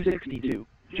Section 262,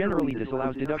 generally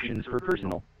disallows deductions for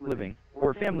personal, living,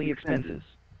 or family expenses.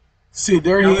 See,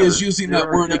 there However, he is using that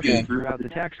word again. Throughout the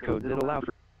tax code that allow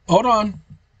for... Hold on.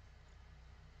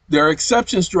 There are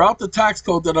exceptions throughout the tax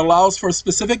code that allows for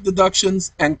specific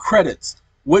deductions and credits,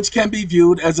 which can be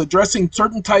viewed as addressing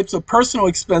certain types of personal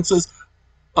expenses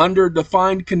under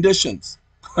defined conditions.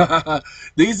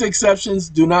 These exceptions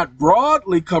do not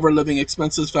broadly cover living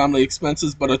expenses, family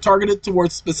expenses, but are targeted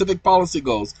towards specific policy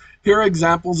goals. Here are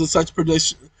examples of such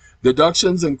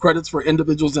deductions and credits for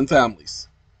individuals and families.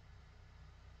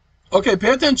 Okay,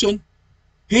 pay attention.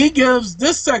 He gives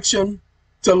this section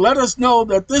to let us know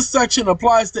that this section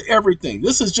applies to everything.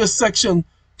 This is just section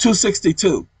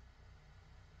 262.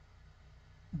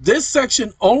 This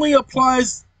section only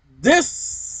applies to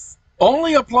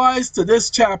this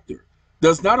chapter.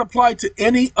 Does not apply to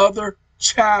any other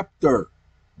chapter.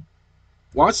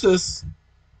 Watch this.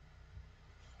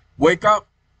 Wake up.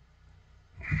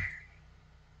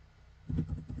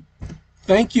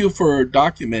 Thank you for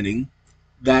documenting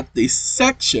that the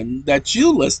section that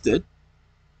you listed,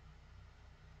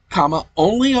 comma,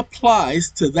 only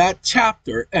applies to that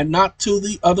chapter and not to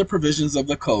the other provisions of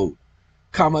the code,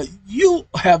 comma, you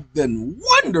have been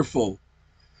wonderful,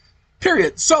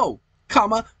 period. So,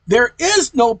 comma, there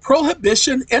is no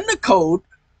prohibition in the code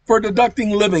for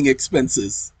deducting living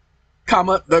expenses,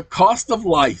 comma, the cost of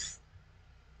life,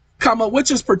 comma,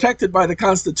 which is protected by the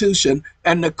Constitution,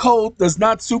 and the code does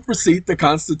not supersede the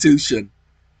Constitution,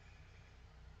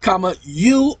 comma,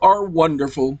 you are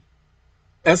wonderful,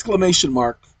 exclamation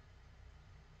mark.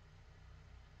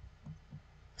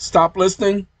 Stop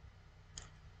listening.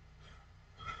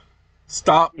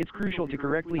 Stop. It's crucial to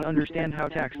correctly understand how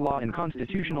tax law and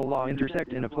constitutional law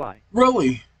intersect and apply.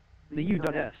 Really? The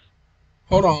U.S.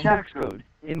 Hold on. Tax Code,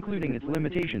 including its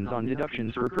limitations on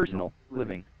deductions for personal,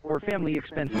 living, or family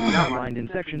expenses outlined in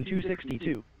Section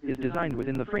 262, is designed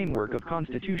within the framework of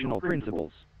constitutional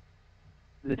principles.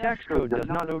 The tax code does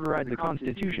not override the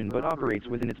Constitution but operates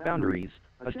within its boundaries,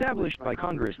 established by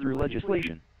Congress through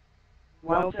legislation.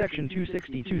 While Section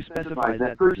 262 specifies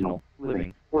that personal,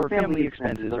 living, or family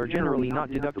expenses are generally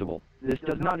not deductible, this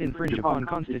does not infringe upon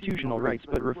constitutional rights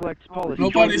but reflects policy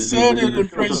choices. Nobody said it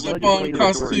infringed upon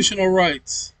constitutional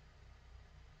rights.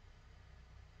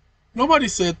 Nobody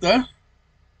said that.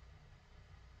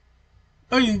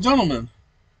 Ladies and gentlemen,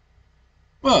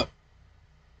 look,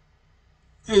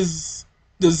 is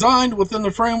designed within the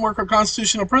framework of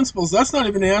constitutional principles. That's not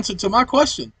even the answer to my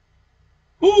question.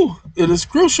 Ooh, it is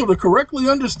crucial to correctly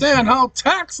understand how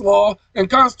tax law and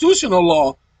constitutional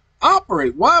law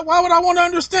operate. Why would I want to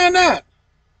understand that?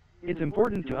 It's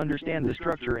important to understand the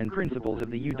structure and principles of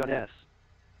the U.S.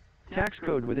 tax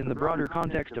code within the broader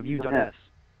context of U.S.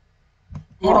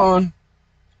 Hold on.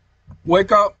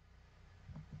 Wake up.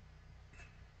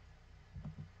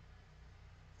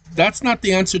 That's not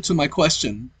the answer to my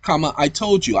question, comma, I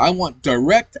told you I want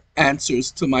direct answers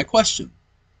to my question,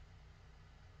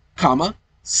 comma,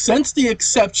 since the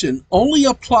exception only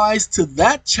applies to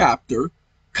that chapter,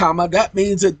 comma, that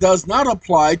means it does not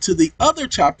apply to the other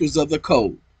chapters of the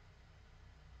code,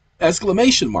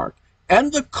 exclamation mark,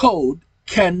 and the code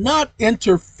cannot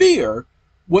interfere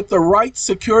with the rights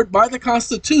secured by the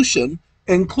Constitution,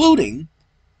 including,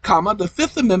 comma, the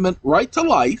Fifth Amendment right to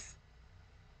life,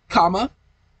 comma,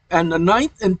 and the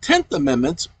Ninth and 10th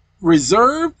Amendments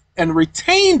reserved and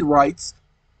retained rights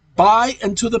by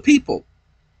and to the people,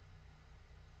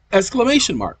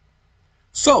 exclamation mark.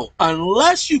 So,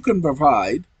 unless you can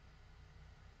provide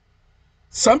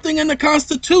something in the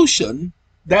Constitution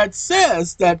that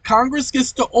says that Congress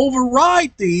gets to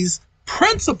override these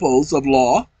principles of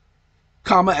law,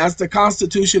 comma, as the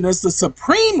Constitution is the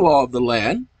supreme law of the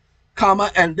land,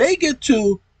 comma, and they get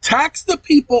to tax the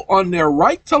people on their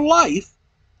right to life,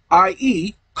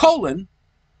 i.e.,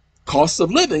 cost of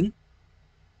living,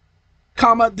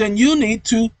 comma, then you need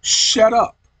to shut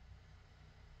up,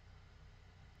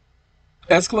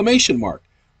 exclamation mark.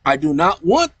 I do not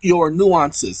want your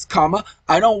nuances, comma.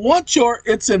 I don't want your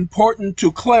it's important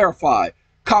to clarify,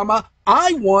 comma.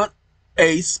 I want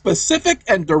a specific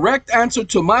and direct answer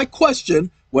to my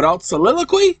question without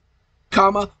soliloquy,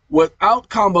 comma, without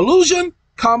convolution,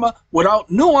 comma, without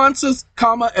nuances,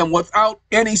 comma, and without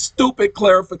any stupid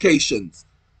clarifications.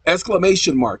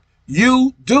 Exclamation mark.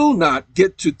 You do not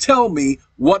get to tell me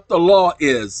what the law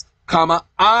is, comma.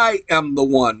 I am the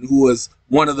one who is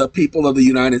one of the people of the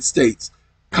United States,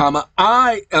 comma.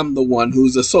 I am the one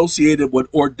who's associated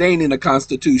with ordaining a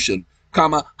constitution,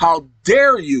 comma. How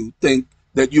dare you think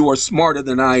that you are smarter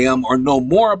than I am or know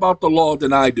more about the law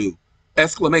than I do?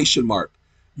 Exclamation mark.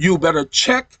 You better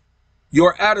check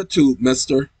your attitude,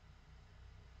 mister.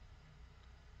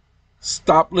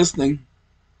 Stop listening.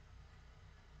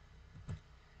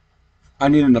 I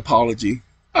need an apology.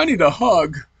 I need a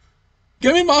hug.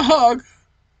 Give me my hug.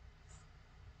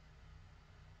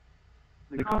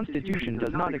 The Constitution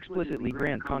does not explicitly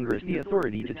grant Congress the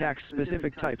authority to tax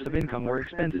specific types of income or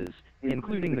expenses,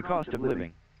 including the cost of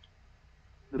living.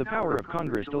 The power of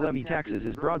Congress to levy taxes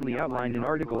is broadly outlined in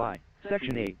Article I,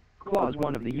 Section 8, Clause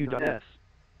 1 of the U.S.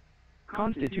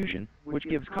 Constitution, which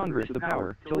gives Congress the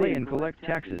power to lay and collect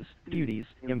taxes, duties,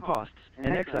 imposts,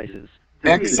 and excises,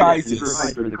 to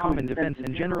provide for the common defense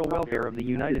and general welfare of the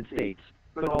United States,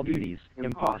 but all duties,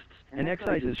 imposts, and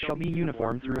excises shall be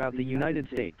uniform throughout the United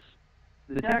States.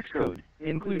 The tax code,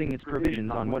 including its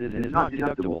provisions on what is and is not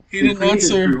deductible, is created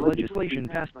through legislation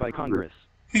passed by Congress.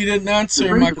 He didn't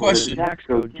answer my question. The tax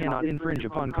code cannot infringe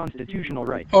upon constitutional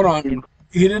rights. Hold on.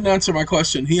 He didn't answer my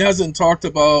question. He hasn't talked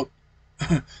about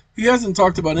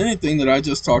anything that I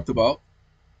just talked about.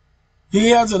 He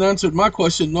hasn't answered my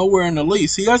question nowhere in the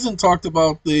least. He hasn't talked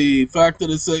about the fact that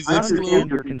it says I understand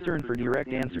your concern for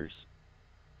direct answers.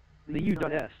 The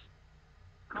U.S.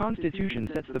 Constitution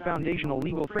sets the foundational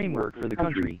legal framework for the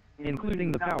country,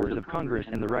 including the powers of Congress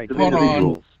and the rights of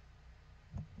individuals.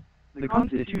 The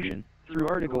Constitution, through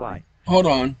Article I. Hold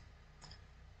on.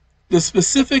 The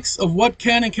specifics of what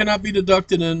can and cannot be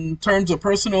deducted in terms of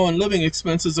personal and living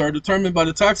expenses are determined by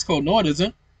the tax code. No, it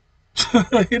isn't.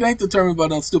 It ain't determined by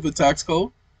no stupid tax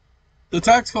code. The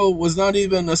tax code was not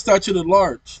even a statute at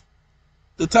large.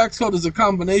 The tax code is a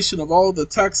combination of all the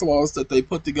tax laws that they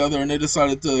put together and they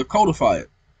decided to codify it.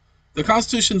 The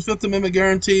Constitution's Fifth Amendment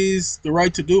guarantees the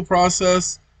right to due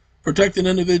process, protecting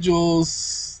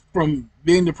individuals from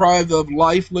being deprived of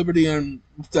life, liberty, and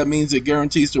that means it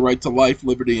guarantees the right to life,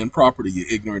 liberty, and property, you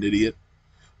ignorant idiot.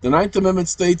 The Ninth Amendment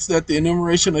states that the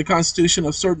enumeration of the Constitution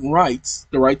of certain rights,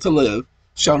 the right to live,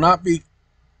 shall not be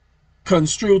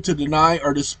construed to deny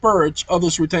or disparage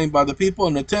others retained by the people,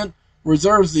 and the 10th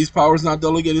reserves these powers not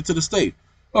delegated to the state.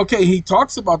 Okay, he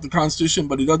talks about the Constitution,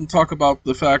 but he doesn't talk about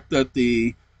the fact that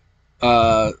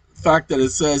it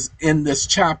says in this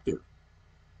chapter.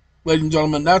 Ladies and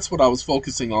gentlemen, that's what I was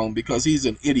focusing on because he's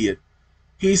an idiot.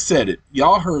 He said it.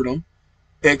 Y'all heard him.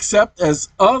 Except as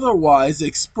otherwise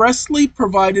expressly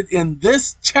provided in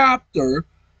this chapter,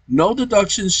 no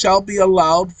deductions shall be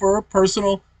allowed for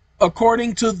personal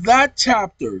according to that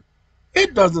chapter.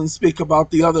 It doesn't speak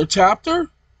about the other chapter.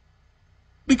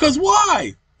 Because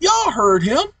why? Y'all heard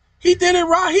him. He did it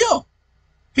right here.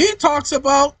 He talks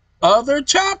about other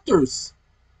chapters.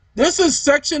 This is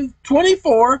section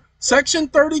 24, section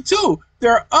 32.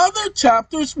 There are other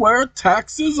chapters where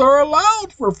taxes are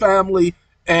allowed for family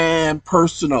and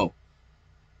personal.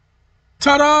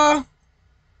 Ta-da!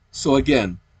 So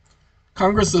again,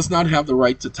 Congress does not have the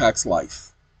right to tax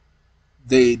life.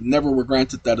 They never were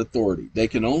granted that authority. They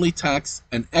can only tax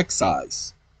an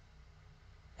excise.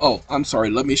 Oh, I'm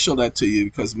sorry. Let me show that to you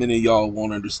because many of y'all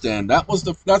won't understand.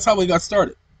 That's how we got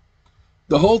started.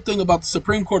 The whole thing about the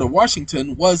Supreme Court of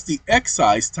Washington was the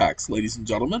excise tax, ladies and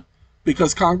gentlemen,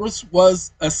 because Congress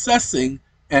was assessing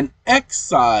an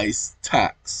excise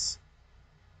tax.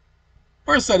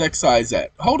 Where's that excise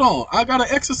at? Hold on. I got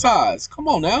to exercise. Come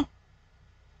on now.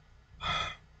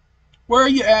 Where are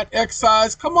you at,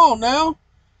 excise? Come on now.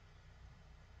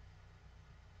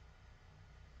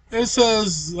 It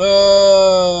says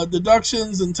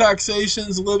deductions and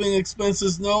taxations, living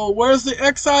expenses. No, where's the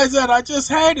excise at? I just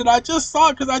had it. I just saw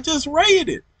it because I just read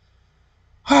it.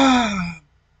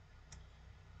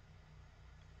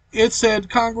 It said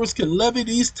Congress can levy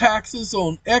these taxes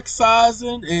on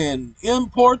excising and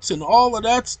imports and all of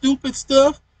that stupid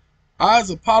stuff. I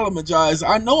apologize.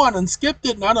 I know I done skipped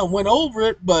it and I done went over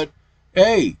it, but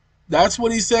hey, that's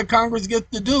what he said Congress gets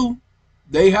to do.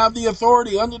 They have the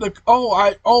authority under the...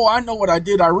 I know what I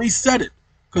did. I reset it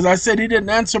because I said he didn't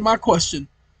answer my question.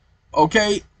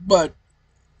 Okay, but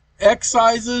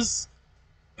excises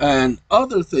and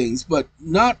other things, but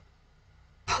not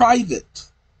private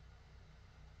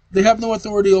They have no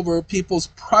authority over people's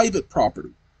private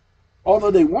property.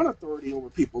 Although they want authority over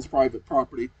people's private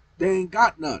property, they ain't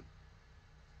got none.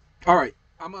 All right,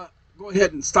 I'm going to go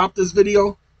ahead and stop this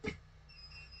video.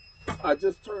 I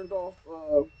just turned off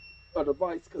a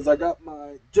device because I got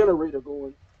my generator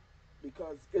going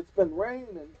because it's been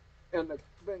raining and it's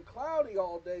been cloudy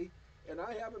all day, and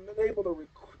I haven't been able to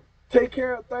take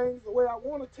care of things the way I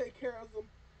want to take care of them.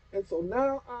 And so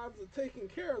now I'm taking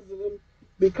care of them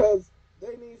because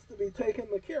they needs to be taken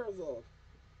care of.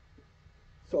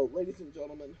 So, ladies and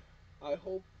gentlemen, I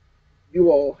hope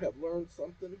you all have learned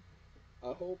something.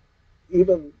 I hope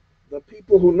even the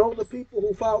people who know the people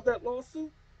who filed that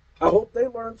lawsuit, I hope they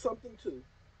learned something too.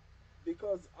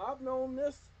 Because I've known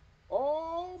this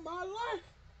all my life.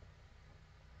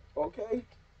 Okay?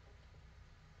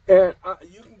 And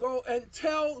you can go and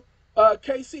tell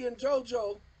Casey and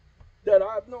JoJo that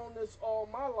I've known this all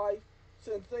my life,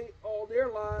 since all their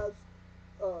lives,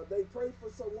 they prayed for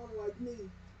someone like me.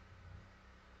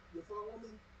 You follow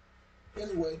me?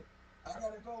 Anyway, I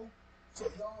gotta go. So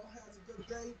y'all have a good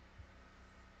day.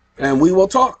 And we will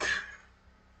talk.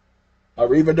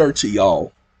 Arrivederci,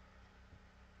 y'all.